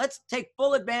 let's take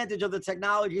full advantage of the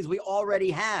technologies we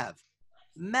already have.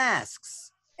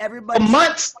 Masks. Everybody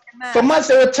for months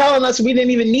they were telling us we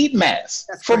didn't even need masks.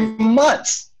 For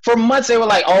months they were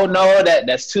like, oh no,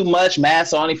 that's too much.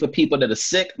 Masks are only for people that are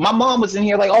sick. My mom was in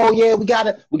here like, oh yeah, we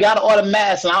gotta order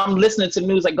masks, and I'm listening to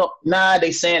news like, nah,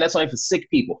 they saying that's only for sick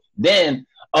people. Then,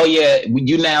 oh yeah,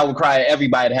 you now require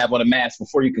everybody to have on a mask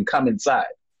before you can come inside.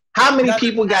 How many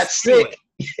people got sick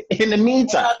in the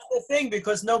meantime? Well, that's the thing,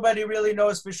 because nobody really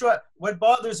knows for sure. What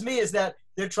bothers me is that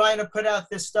they're trying to put out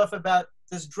this stuff about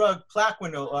this drug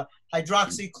Plaquenil or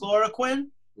hydroxychloroquine.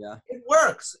 Yeah, it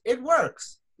works.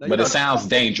 But it sounds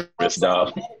dangerous,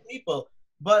 dog. People,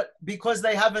 but because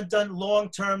they haven't done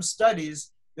long-term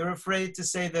studies, they're afraid to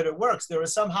say that it works. There are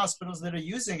some hospitals that are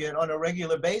using it on a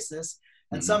regular basis,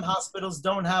 and some hospitals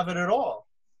don't have it at all.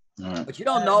 But you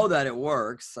don't know that it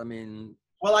works. I mean,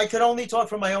 well, I could only talk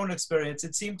from my own experience.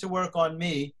 It seemed to work on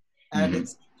me, and it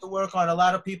seemed to work on a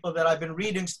lot of people that I've been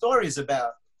reading stories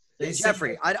about.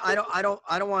 Jeffrey, I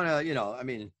don't want to, you know, I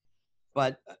mean,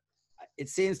 but it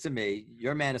seems to me,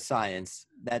 you're a man of science,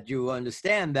 that you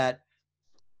understand that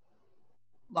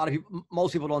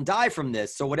most people don't die from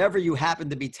this. So whatever you happen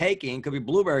to be taking, could be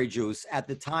blueberry juice, at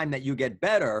the time that you get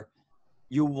better,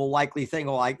 you will likely think,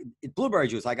 oh, it's blueberry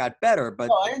juice, I got better.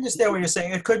 But I understand what you're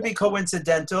saying. It could be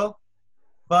coincidental,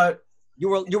 but you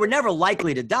were never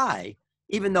likely to die.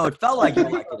 Even though it felt like you were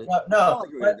likely to die. No,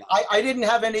 but I didn't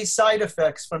have any side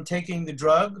effects from taking the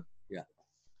drug. Yeah.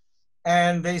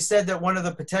 And they said that one of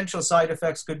the potential side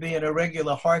effects could be an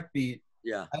irregular heartbeat.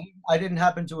 Yeah. I didn't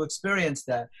happen to experience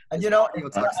that. And, you know,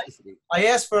 I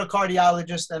asked for a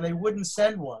cardiologist and they wouldn't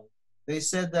send one. They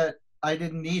said that I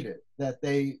didn't need it, that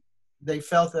they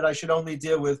felt that I should only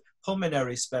deal with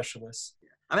pulmonary specialists.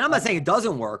 I mean, I'm not saying it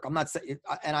doesn't work. I'm not saying,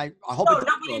 and I hope it doesn't.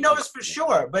 Nobody knows for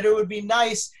sure, but it would be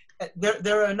nice.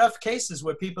 There are enough cases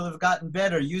where people have gotten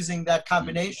better using that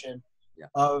combination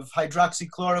of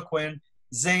hydroxychloroquine,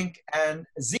 zinc, and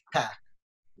Z-Pak.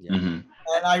 Yeah. And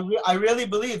I really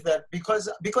believe that because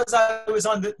I was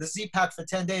on the Z-Pak for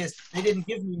 10 days, they didn't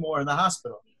give me more in the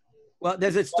hospital. Well,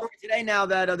 there's a story today now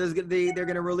that they're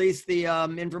going to release the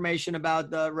information about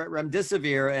the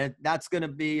remdesivir, and that's going to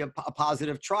be a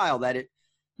positive trial that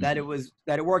it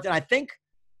worked. And I think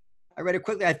I read it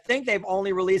quickly. I think they've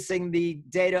only releasing the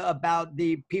data about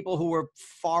the people who were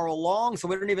far along, so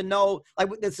we don't even know. Like,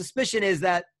 the suspicion is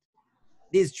that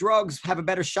these drugs have a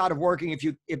better shot of working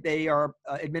if they are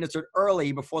administered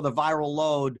early, before the viral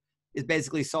load is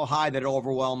basically so high that it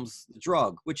overwhelms the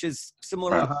drug, which is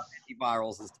similar to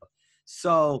antivirals and stuff.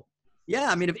 So,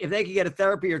 yeah, I mean, if they could get a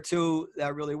therapy or two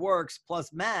that really works,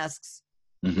 plus masks,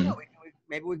 you know,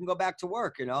 maybe we can go back to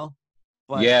work, you know?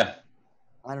 But, yeah.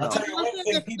 I don't know. I'll tell you one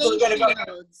thing, people are going to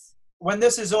go, when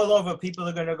this is all over, people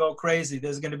are going to go crazy.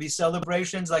 There's going to be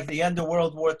celebrations like the end of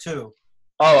World War II.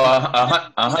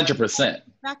 Oh, 100%.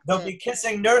 They'll be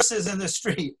kissing nurses in the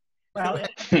street. Well,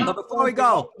 But before we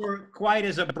go, quite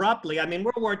as abruptly. I mean,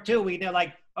 World War II, they're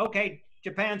like, okay,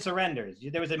 Japan surrenders.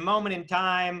 There was a moment in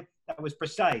time that was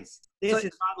precise. This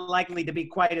is not likely to be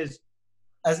quite as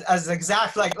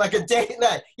exact, like a date.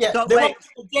 Yeah, So, there wait.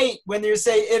 won't be a date when you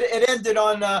say it ended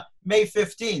on May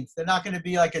 15th. They're not going to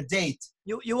be like a date.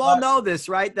 you all know this,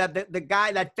 right? That the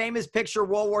guy, that famous picture,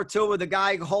 World War II, with the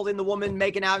guy holding the woman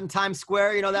making out in Times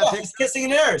Square. You know that Yeah, picture? he's kissing a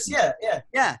nurse. Yeah.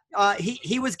 Yeah.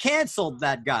 He was canceled.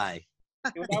 That guy.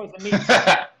 that was a meme.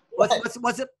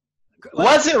 What's it?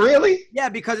 Was it really? Yeah,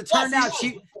 because it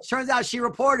turns out she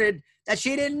reported that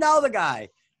she didn't know the guy.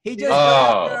 He just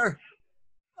grabbed her.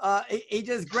 He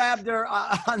just grabbed her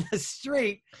on the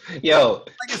street. Yo,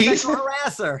 like a sexual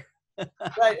harasser.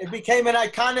 Right. It became an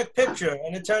iconic picture,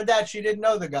 and it turned out she didn't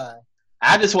know the guy.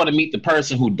 I just want to meet the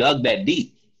person who dug that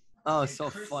deep. Oh, so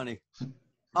funny.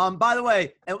 By the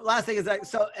way, and last thing is that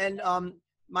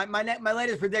my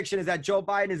latest prediction is that Joe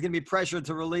Biden is going to be pressured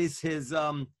to release his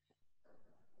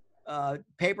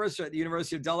papers at the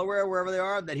University of Delaware, wherever they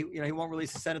are, that he won't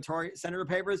release his senator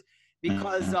papers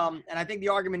because and I think the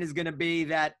argument is going to be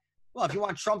that, well, if you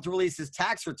want Trump to release his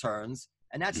tax returns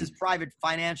and that's his private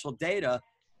financial data,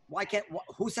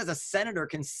 who says a senator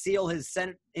can seal his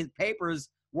papers,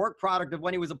 work product of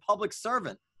when he was a public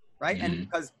servant, right? And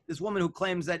because this woman who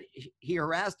claims that he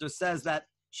harassed her says that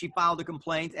she filed a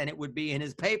complaint and it would be in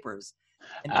his papers.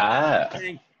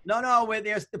 And No,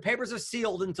 the papers are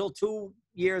sealed until 2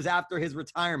 years after his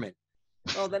retirement.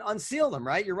 Well, then unseal them,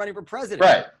 right? You're running for president.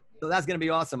 Right. So that's going to be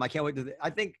awesome. I can't wait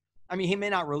I mean, he may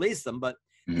not release them, but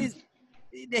the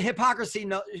hypocrisy,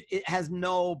 it has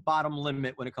no bottom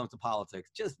limit when it comes to politics.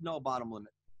 Just no bottom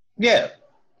limit. Yeah.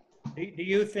 Do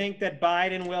you think that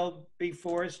Biden will be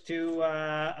forced to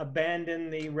abandon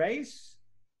the race?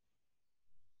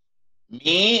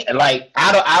 Me, like,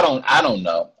 I don't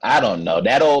know. I don't know.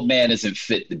 That old man isn't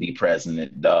fit to be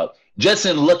president, dog. Just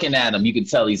in looking at him, you can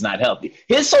tell he's not healthy.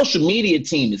 His social media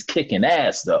team is kicking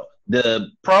ass, though. The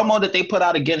promo that they put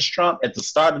out against Trump at the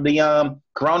start of the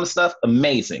Corona stuff,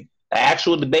 amazing. The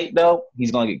actual debate, though,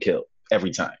 he's gonna get killed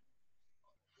every time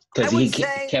because he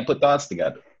can't put thoughts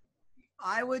together.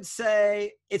 I would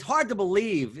say it's hard to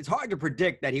believe. It's hard to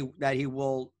predict that he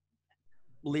will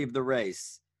leave the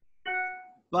race,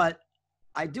 but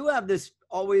I do have this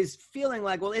always feeling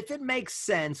like, well, if it makes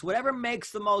sense, whatever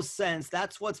makes the most sense,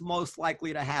 that's what's most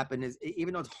likely to happen. Is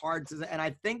even though it's hard to, and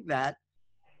I think that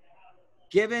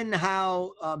given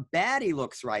how bad he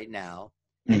looks right now,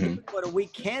 and what a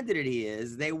weak candidate he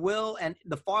is, they will, and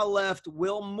the far left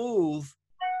will move,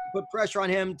 put pressure on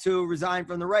him to resign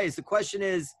from the race. The question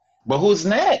is, but who's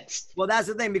next? Well, that's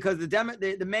the thing, because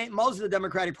most of the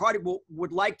Democratic Party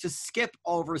would like to skip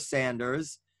over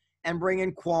Sanders and bring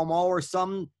in Cuomo or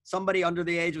somebody under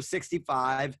the age of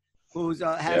 65 who's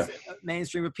has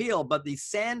mainstream appeal. But the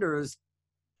Sanders,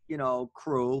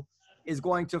 crew is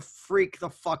going to freak the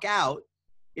fuck out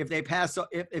if they pass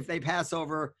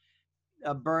over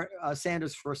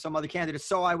Sanders for some other candidate.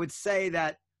 So I would say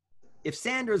that if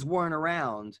Sanders weren't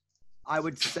around, I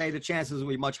would say the chances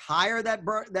would be much higher that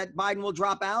Biden will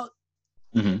drop out.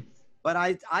 But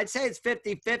I'd say it's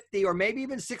 50-50 or maybe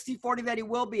even 60-40 that he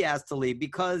will be asked to leave,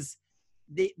 because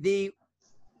the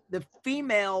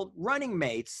female running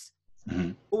mates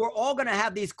who are all going to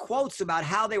have these quotes about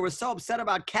how they were so upset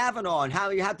about Kavanaugh and how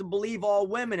you have to believe all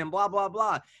women and blah, blah,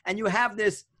 blah. And you have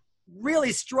this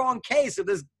really strong case of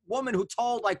this woman who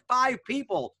told like 5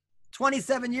 people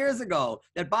 27 years ago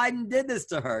that Biden did this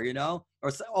to her,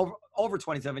 or over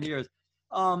 27 years.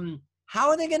 How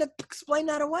are they going to explain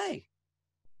that away?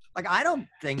 Like, I don't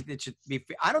think it should be.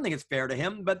 I don't think it's fair to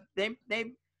him. But they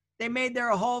made their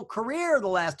whole career the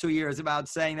last 2 years about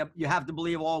saying that you have to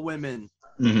believe all women.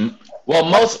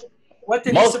 Well, what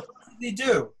did he supposedly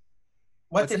do?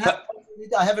 What did he supposedly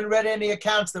do? I haven't read any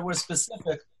accounts that were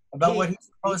specific about what he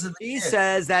supposedly did. He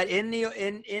says that in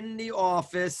the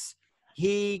office,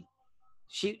 he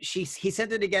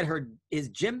sent her to get his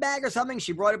gym bag or something.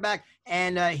 She brought it back,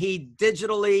 and he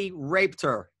digitally raped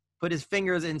her. Put his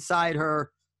fingers inside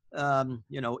her.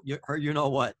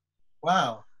 What?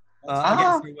 Wow.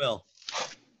 Against her will.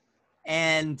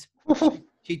 And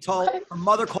she told her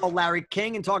mother, called Larry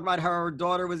King and talked about how her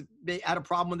daughter had a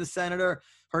problem with the senator.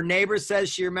 Her neighbor says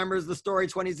she remembers the story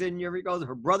 27 years ago.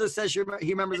 Her brother says he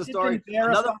remembers the story.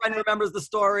 Another friend remembers the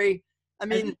story. I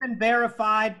mean, has it been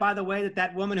verified, by the way,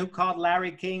 that woman who called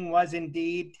Larry King was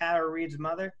indeed Tara Reade's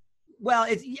mother? Well,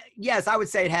 yes, I would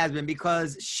say it has been,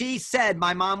 because she said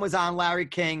my mom was on Larry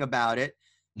King about it.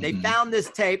 They found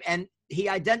this tape, and he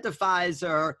identifies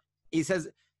her. He says,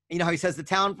 he says the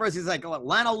town first. He's like,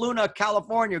 Lana Luna,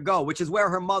 California, go, which is where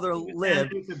her mother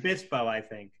lived. San Luis Obispo, I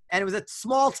think. And it was a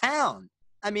small town.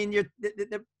 I mean,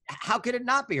 how could it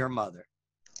not be her mother?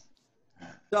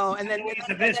 So, and then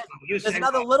there's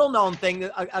another little-known thing.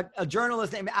 A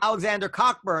journalist named Alexander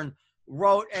Cockburn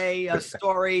wrote a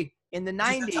story in the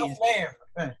 90s.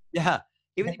 Yeah.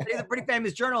 He's a pretty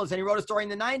famous journalist, and he wrote a story in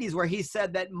the 90s where he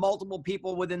said that multiple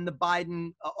people within the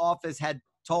Biden office had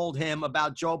told him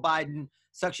about Joe Biden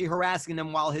sexually harassing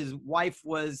him while his wife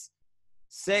was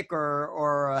sick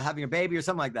or having a baby or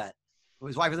something like that.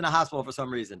 His wife was in a hospital for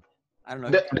some reason. I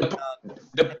don't know.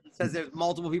 He says there's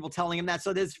multiple people telling him that.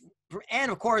 So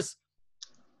and of course,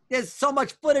 there's so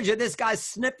much footage of this guy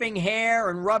sniffing hair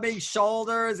and rubbing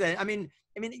shoulders. And I mean,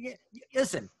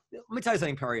 listen, let me tell you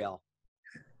something, Periel.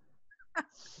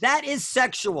 That is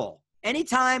sexual.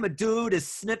 Anytime a dude is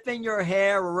sniffing your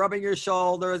hair or rubbing your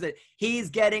shoulders, he's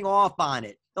getting off on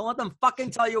it. Don't let them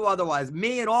fucking tell you otherwise.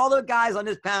 Me and all the guys on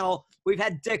this panel, we've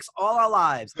had dicks all our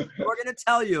lives. We're going to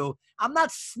tell you, I'm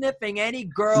not sniffing any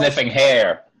girl. Sniffing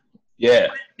hair. Yeah.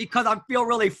 Because I feel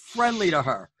really friendly to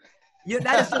her.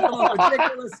 That is just the most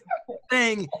ridiculous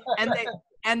thing.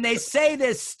 And they say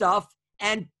this stuff,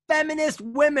 and feminist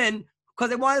women, because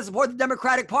they want to support the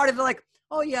Democratic Party, they're like,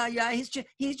 oh yeah, he's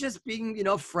just being,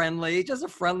 friendly, just a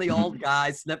friendly old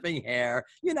guy sniffing hair.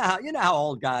 You know how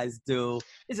old guys do.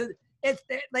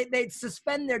 They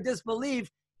suspend their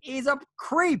disbelief. He's a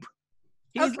creep.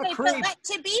 He's a creep. But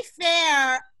to be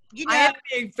fair, you I know, am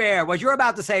being fair. What you're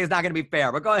about to say is not going to be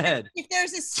fair, but go ahead. if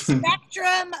there's a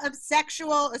spectrum of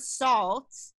sexual assault,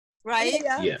 right?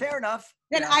 Yeah. Fair enough.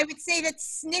 Then Yeah. I would say that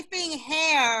sniffing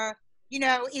hair, you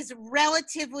know, is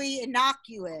relatively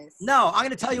innocuous. No, I'm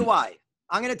going to tell you why.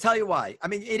 I'm going to tell you why. I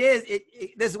mean, this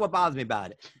is what bothers me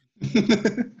about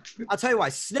it. I'll tell you why.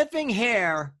 Sniffing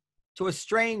hair to a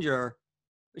stranger,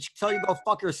 which tell you go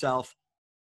fuck yourself,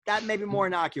 that may be more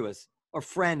innocuous, or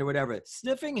friend or whatever.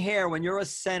 Sniffing hair when you're a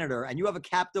senator and you have a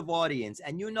captive audience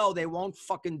and you know they won't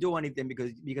fucking do anything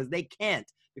because they can't,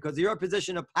 because you're a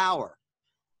position of power.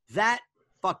 That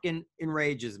fucking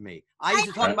enrages me. I used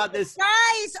to talk about this.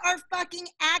 Guys are fucking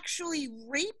actually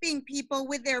raping people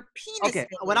with their penis. Okay,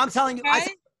 when I'm telling you, right?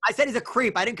 I said he's a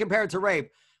creep. I didn't compare it to rape.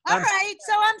 All right,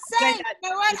 so I'm saying, you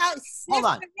know what? I'll sniff Hold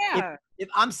on. the hair. If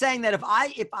I'm saying that if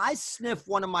I sniff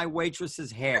one of my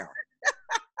waitress's hair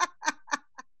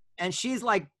and she's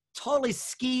like totally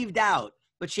skeeved out,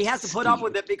 but she has to put up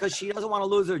with it because she doesn't want to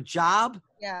lose her job.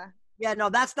 Yeah. Yeah, no,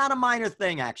 that's not a minor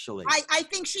thing, actually. I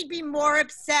think she'd be more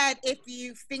upset if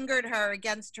you fingered her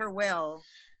against her will.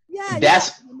 Yeah,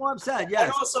 That's more upset. Yes.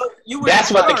 And also,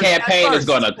 that's what the campaign is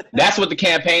gonna. That's what the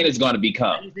campaign is gonna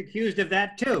become. He's accused of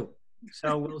that too.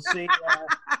 So we'll see.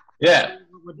 Yeah.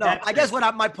 No, I guess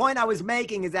my point I was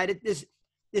making is that this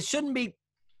shouldn't be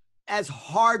as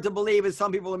hard to believe as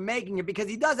some people are making it, because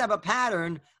he does have a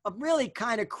pattern of really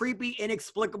kind of creepy,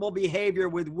 inexplicable behavior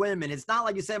with women. It's not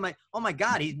like you say, oh my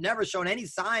God, he's never shown any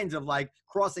signs of like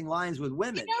crossing lines with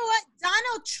women. You know what?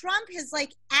 Donald Trump has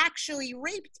like actually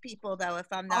raped people, though, if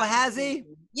I'm not. Oh, has he?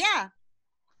 Yeah.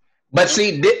 But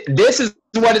see, this is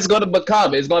what it's going to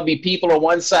become. It's going to be people on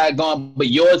one side going, but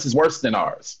yours is worse than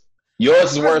ours.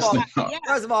 Yours is worse than ours.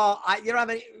 First of all, you don't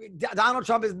have any. Donald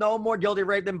Trump is no more guilty of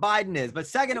rape than Biden is. But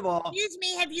second of all, Excuse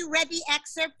me, have you read the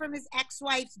excerpt from his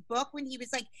ex-wife's book when he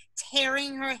was like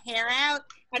tearing her hair out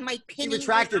and like pinning? she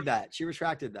retracted that. She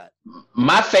retracted that.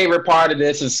 My favorite part of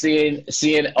this is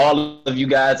seeing all of you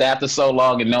guys after so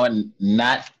long and knowing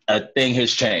not a thing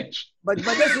has changed. But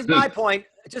this is my point.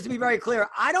 Just to be very clear,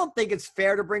 I don't think it's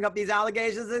fair to bring up these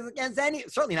allegations against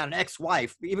certainly not an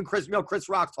ex-wife. Even Chris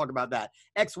Rock's talk about that.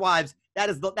 Ex-wives, that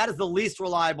is the least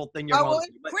reliable thing you're going to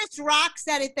do. If Chris Rock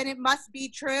said it, then it must be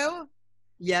true.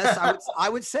 Yes, I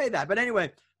would say that. But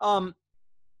anyway,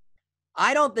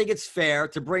 I don't think it's fair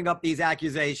to bring up these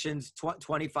accusations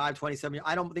 25, 27 years.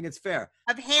 I don't think it's fair.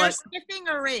 Of hair sniffing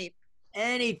or rape?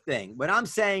 Anything. What I'm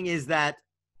saying is that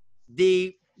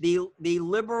the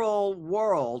liberal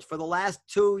world for the last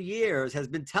 2 years has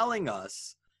been telling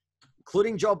us,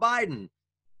 including Joe Biden,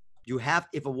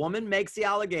 if a woman makes the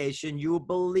allegation, you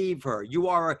believe her. You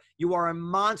are a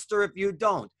monster if you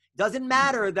don't. Doesn't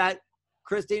matter that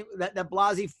that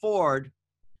Blasey Ford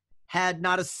had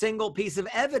not a single piece of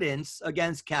evidence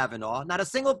against Kavanaugh, not a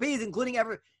single piece, including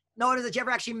no one that she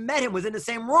ever actually met him, was in the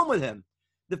same room with him.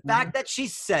 The fact that she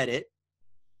said it,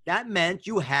 that meant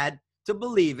you had to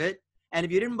believe it. And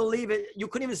if you didn't believe it, you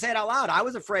couldn't even say it out loud. I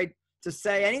was afraid to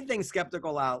say anything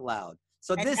skeptical out loud.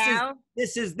 So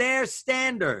this is their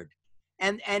standard.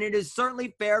 And it is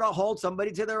certainly fair to hold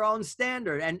somebody to their own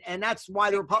standard. And that's why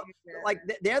the Republicans,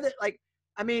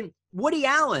 Woody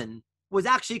Allen was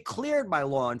actually cleared by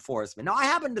law enforcement. Now, I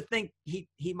happen to think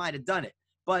he might have done it,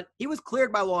 but he was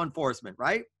cleared by law enforcement,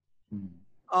 right?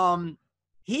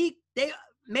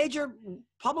 Major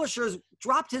publishers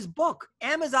dropped his book.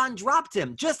 Amazon dropped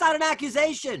him just on an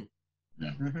accusation.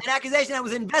 An accusation that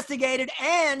was investigated,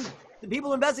 and the people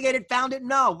who investigated found it.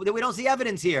 No, we don't see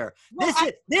evidence here. Well,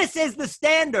 this is the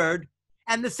standard,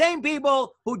 and the same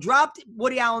people who dropped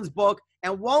Woody Allen's book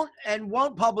and won't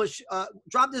publish,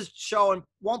 dropped his show and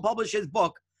won't publish his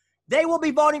book, they will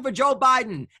be voting for Joe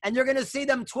Biden, and you're going to see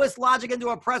them twist logic into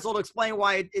a pretzel to explain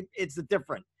why it's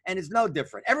different, and it's no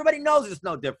different. Everybody knows it's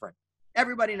no different.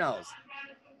 Everybody knows.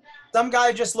 Some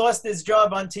guy just lost his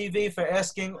job on TV for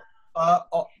asking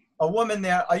a woman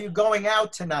there, "Are you going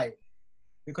out tonight?"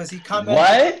 Because he commented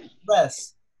on her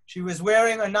dress. She was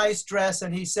wearing a nice dress,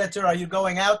 and he said to her, "Are you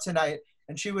going out tonight?"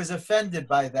 And she was offended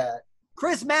by that.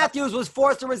 Chris Matthews was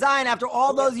forced to resign after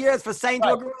all those years for saying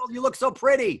to a girl, "You look so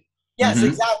pretty." Yes,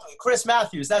 exactly. Chris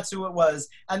Matthews, that's who it was.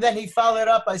 And then he followed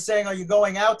up by saying, "Are you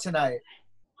going out tonight?"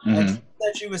 And she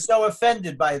said she was so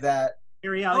offended by that.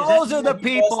 Those are the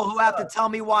people who have to tell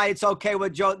me why it's okay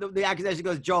with Joe. The accusation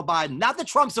goes Joe Biden, not the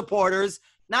Trump supporters.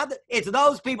 It's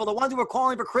those people, the ones who were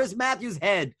calling for Chris Matthews'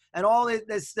 head and all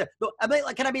this. I mean,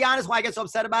 can I be honest? Why I get so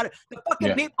upset about it? The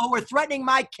fucking people who were threatening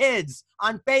my kids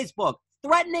on Facebook,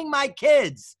 threatening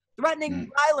violence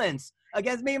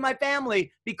against me and my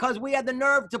family because we had the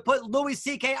nerve to put Louis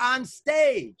C.K. on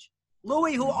stage.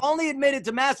 Louis, who only admitted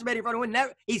to masturbating in front of women,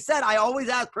 he said, I always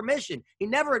ask permission. He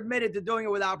never admitted to doing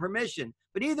it without permission.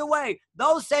 But either way,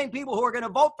 those same people who are going to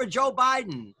vote for Joe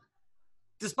Biden,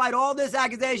 despite all this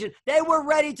accusation, they were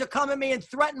ready to come at me and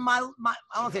threaten my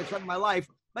I don't say threaten my life,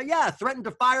 but yeah, threaten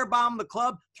to firebomb the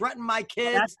club, threaten my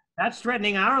kids. That's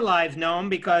threatening our lives, Noam,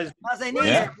 because they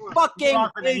need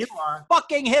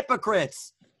fucking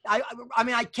hypocrites. I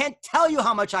mean, I can't tell you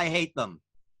how much I hate them.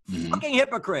 Fucking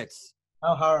hypocrites.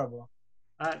 How horrible.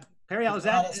 Periel, is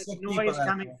that noise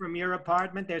coming from your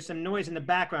apartment? There's some noise in the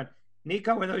background.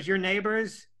 Neko, are those your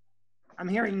neighbors? I'm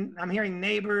hearing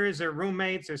neighbors or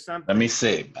roommates or something. Let me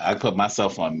see. I put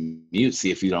myself on mute,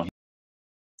 see if you don't.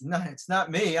 No, it's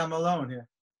not me. I'm alone here.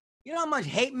 You know how much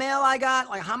hate mail I got?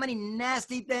 Like how many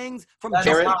nasty things from That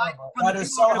Joe is Biden? horrible. That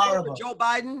is so horrible. Joe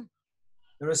Biden.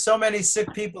 There are so many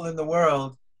sick people in the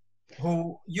world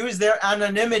who use their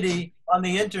anonymity on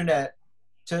the internet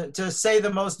to say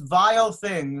the most vile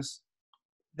things.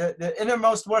 The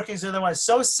innermost workings of their mind.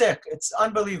 So sick. It's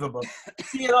unbelievable.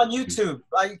 See it on YouTube.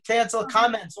 I cancel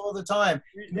comments all the time.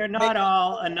 They're not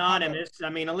all anonymous. I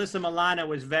mean, Alyssa Milano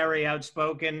was very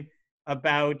outspoken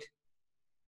about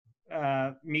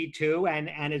Me Too and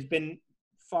has been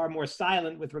far more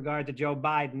silent with regard to Joe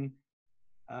Biden.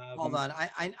 Hold on.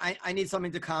 I need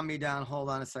something to calm me down. Hold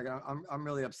on a second. I'm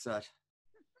really upset.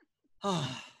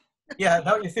 Yeah,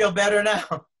 don't you feel better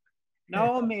now?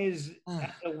 Noam is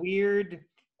a weird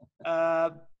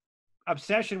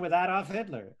obsession with Adolf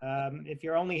Hitler. If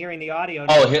you're only hearing the audio.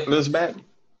 Oh, Hitler's back?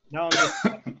 Noam just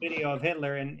a video of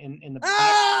Hitler in the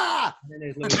back.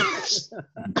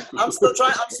 I'm still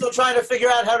trying to figure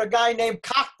out how the guy named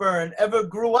Cockburn ever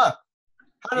grew up.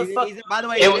 How the fuck? By the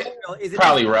way, it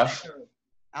probably rough.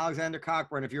 Alexander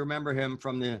Cockburn, if you remember him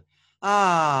from the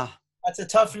That's a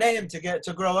tough name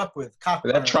to grow up with.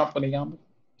 Cockburn. Is that Trump when he got?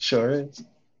 Sure is.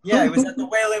 Yeah, he was at the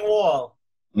Wailing Wall.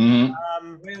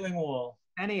 Mm-hmm. Wailing Wall.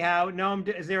 Anyhow, Noam,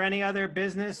 is there any other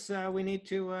business we need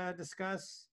to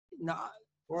discuss? No.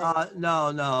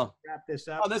 No. Wrap this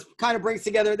up. Oh, this kind of brings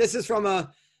together. This is from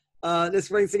this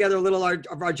brings together a little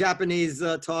of our Japanese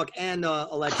talk and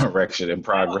election. Erection in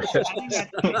progress. Is that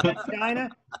China?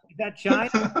 Is that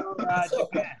China or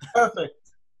Japan?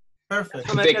 Perfect.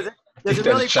 There's a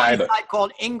really funny site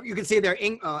called you can see there.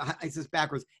 It's just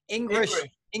backwards.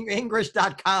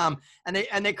 English.com,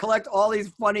 and they collect all these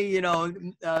funny,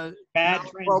 bad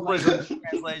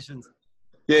translations.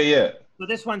 Yeah. So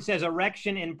this one says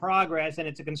erection in progress, and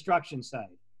it's a construction site.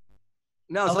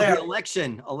 No, it's like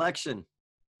election. Erection.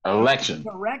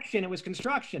 Erection. It was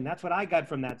construction. That's what I got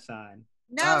from that sign.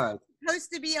 No, it's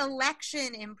supposed to be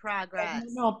election in progress.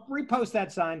 No, repost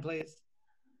that sign, please.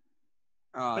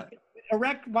 But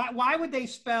erect. Why would they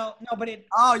spell? No, but it.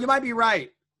 Oh, you might be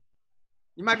right.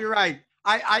 You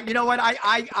know what?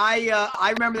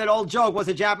 I remember that old joke. What's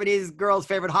a Japanese girl's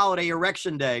favorite holiday?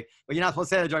 Erection Day. But you're not supposed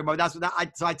to say that joke. But that's what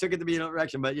so I took it to be an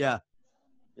erection. But yeah.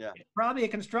 It's probably a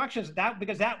construction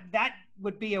because that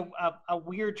would be a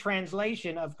weird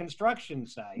translation of construction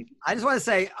site. I just want to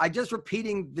say, just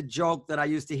repeating the joke that I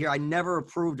used to hear. I never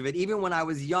approved of it. Even when I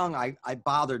was young, I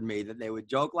bothered me that they would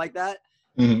joke like that.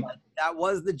 Mm-hmm. That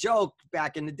was the joke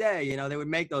back in the day. They would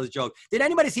make those jokes. Has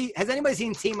anybody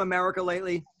seen Team America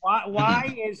lately?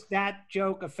 Why is that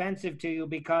joke offensive to you?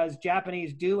 Because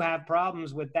Japanese do have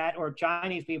problems with that, or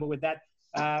Chinese people with that,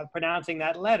 pronouncing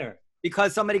that letter.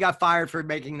 Because somebody got fired for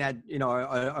making that,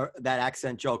 that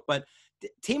accent joke. But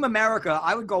Team America,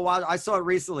 I would go watch. I saw it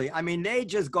recently. I mean, they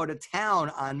just go to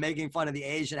town on making fun of the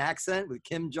Asian accent with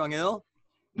Kim Jong-il.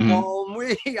 Mm-hmm.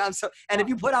 And if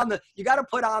you got to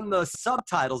put on the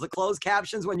subtitles, the closed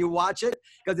captions when you watch it,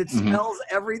 because it spells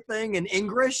everything in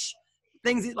English.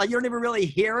 Things like you don't even really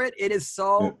hear it. It is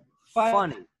so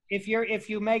funny. If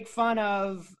you make fun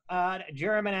of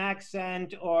German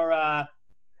accent or a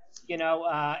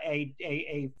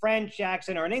French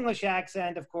accent or an English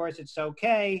accent, of course it's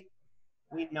okay.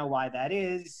 We know why that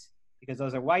is, because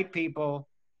those are white people.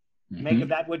 Mm-hmm. Make of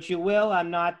that what you will. I'm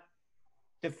not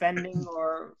defending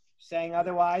or saying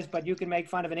otherwise, but you can make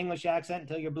fun of an English accent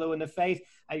until you're blue in the face.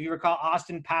 You recall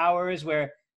Austin Powers,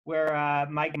 where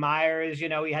Mike Myers, he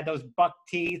had those buck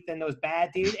teeth and those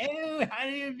bad teeth,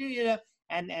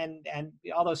 and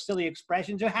all those silly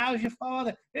expressions. How's your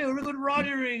father? Hey, we're good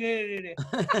Roderick.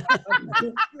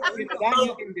 That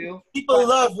you can do. People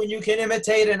love when you can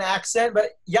imitate an accent,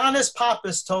 but Giannis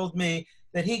Pappas told me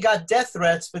that he got death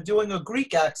threats for doing a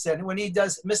Greek accent when he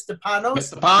does Mr. Panos.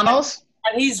 Mr. Panos?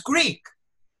 And he's Greek.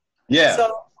 Yeah.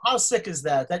 So how sick is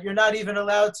that you're not even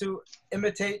allowed to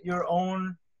imitate your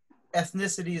own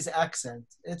ethnicity's accent?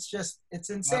 It's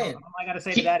insane. All I got to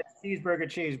say to that is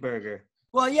cheeseburger.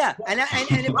 Well, yeah, and it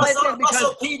plays there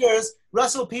because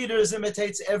Russell Peters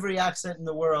imitates every accent in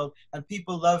the world, and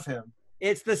people love him.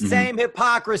 it's the same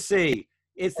hypocrisy.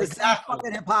 It's the same Exactly.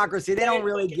 fucking hypocrisy. They don't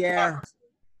really care.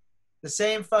 The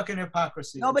same fucking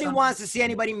hypocrisy. Nobody wants to see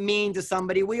anybody mean to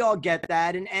somebody. We all get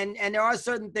that, and there are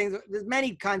certain things. There's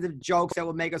many kinds of jokes that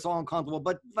would make us all uncomfortable.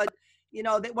 But you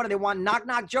know, what do they want?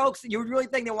 Knock jokes? You really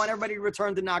think they want everybody to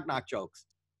return to knock jokes?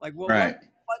 Like, well, Right.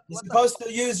 You're supposed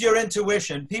to use your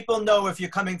intuition. People know if you're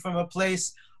coming from a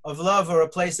place of love or a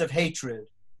place of hatred.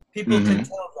 People can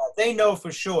tell that. They know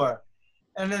for sure.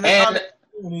 And in the comedy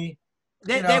community,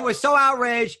 They were so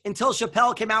outraged until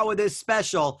Chappelle came out with his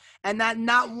special, and that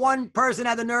not one person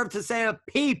had the nerve to say a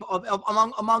peep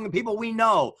among the people we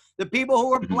know. The people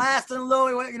who were blasting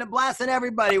Louis, blasting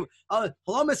everybody. Hello,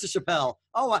 Mr. Chappelle.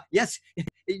 Oh, yes,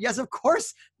 of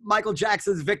course. Michael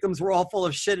Jackson's victims were all full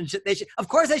of shit and shit. Of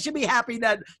course, they should be happy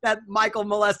that Michael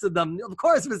molested them. Of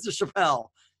course, Mr. Chappelle.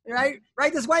 Right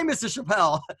this way, Mr.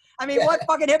 Chappelle. I mean, what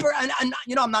fucking hypocrite? And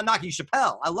I'm not knocking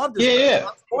Chappelle. I love this. Yeah.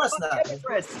 Of course not.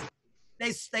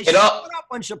 They shut up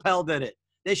when Chappelle did it.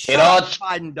 They shut up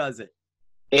when Biden does it.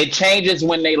 It changes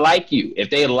when they like you. If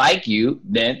they like you,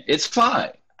 then it's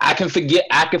fine. I can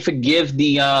forgive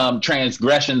the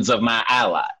transgressions of my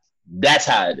ally. That's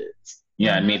how it is. You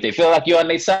know what I mean? If they feel like you're on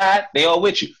their side, they all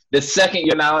with you. The second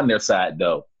you're not on their side,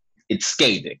 though, it's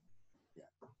scathing. Yeah.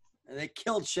 And they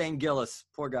killed Shane Gillis.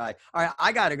 Poor guy. All right,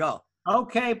 I gotta go.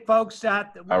 Okay, folks. All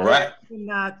right.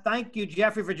 Thank you,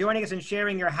 Jeffrey, for joining us and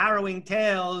sharing your harrowing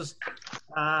tales.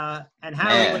 And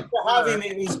harrowing. Thanks for having me.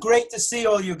 It was great to see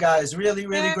all you guys. Really,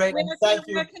 really great. And thank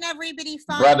you. Where can everybody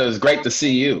find Brother, it's great to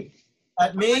see you.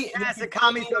 At me? At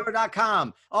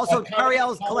comedycellar.com. Also,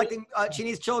 Periel's collecting, she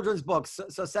needs children's books.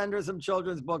 So send her some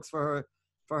children's books for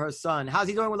her son. How's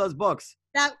he doing with those books?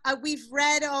 that? We've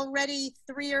read already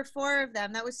 3 or 4 of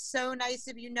them. That was so nice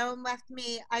of you. Noam left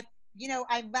me. I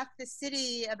left the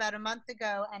city about a month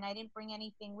ago and I didn't bring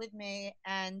anything with me.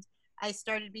 And I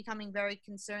started becoming very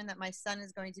concerned that my son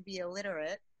is going to be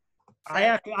illiterate. So,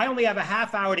 I only have a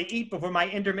half hour to eat before my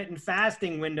intermittent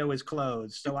fasting window is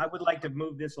closed. So I would like to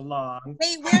move this along.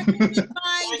 wait, where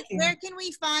can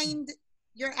we find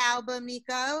your album,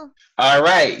 Neko? All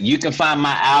right. You can find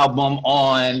my album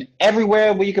on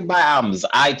everywhere where you can buy albums.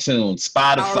 iTunes,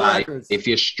 Spotify. If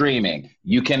you're streaming,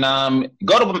 you can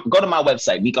go to my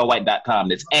website, nekowhite.com.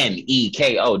 That's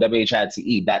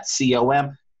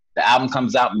NEKOWHITE.com. The album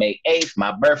comes out May 8th,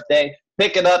 my birthday.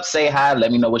 Pick it up, say hi,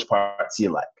 let me know which parts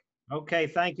you like. Okay,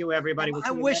 thank you, everybody.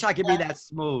 I wish I could be that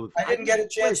smooth. I didn't get a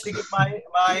chance to get my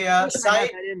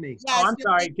site. Yes, Oh, I'm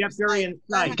sorry, Jeff Gurian's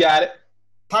site. You got it.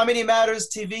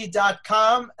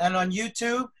 ComedyMattersTV.com and on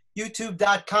YouTube,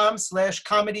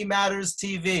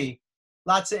 youtube.com/ComedyMattersTV.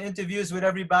 Lots of interviews with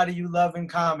everybody you love in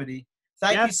comedy.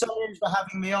 Thank you so much for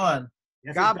having me on.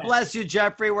 Yes, God bless you,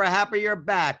 Jeffrey. We're happy you're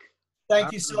back.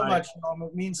 Thank you so much, Noam.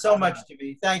 It means so much to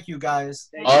me. Thank you, guys.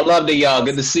 All love to y'all.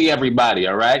 Good to see everybody,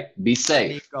 all right? Be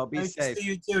safe. Neko, be Nice safe. to see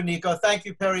you too, Neko. Thank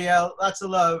you, Periel. Lots of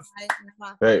love.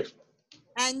 Hey.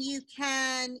 And you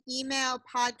can email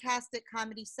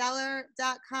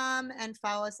podcast@comedycellar.com and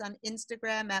follow us on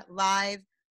Instagram at Live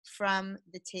From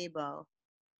the Table.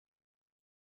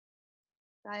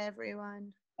 Bye,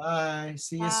 everyone. Bye.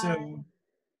 See you soon.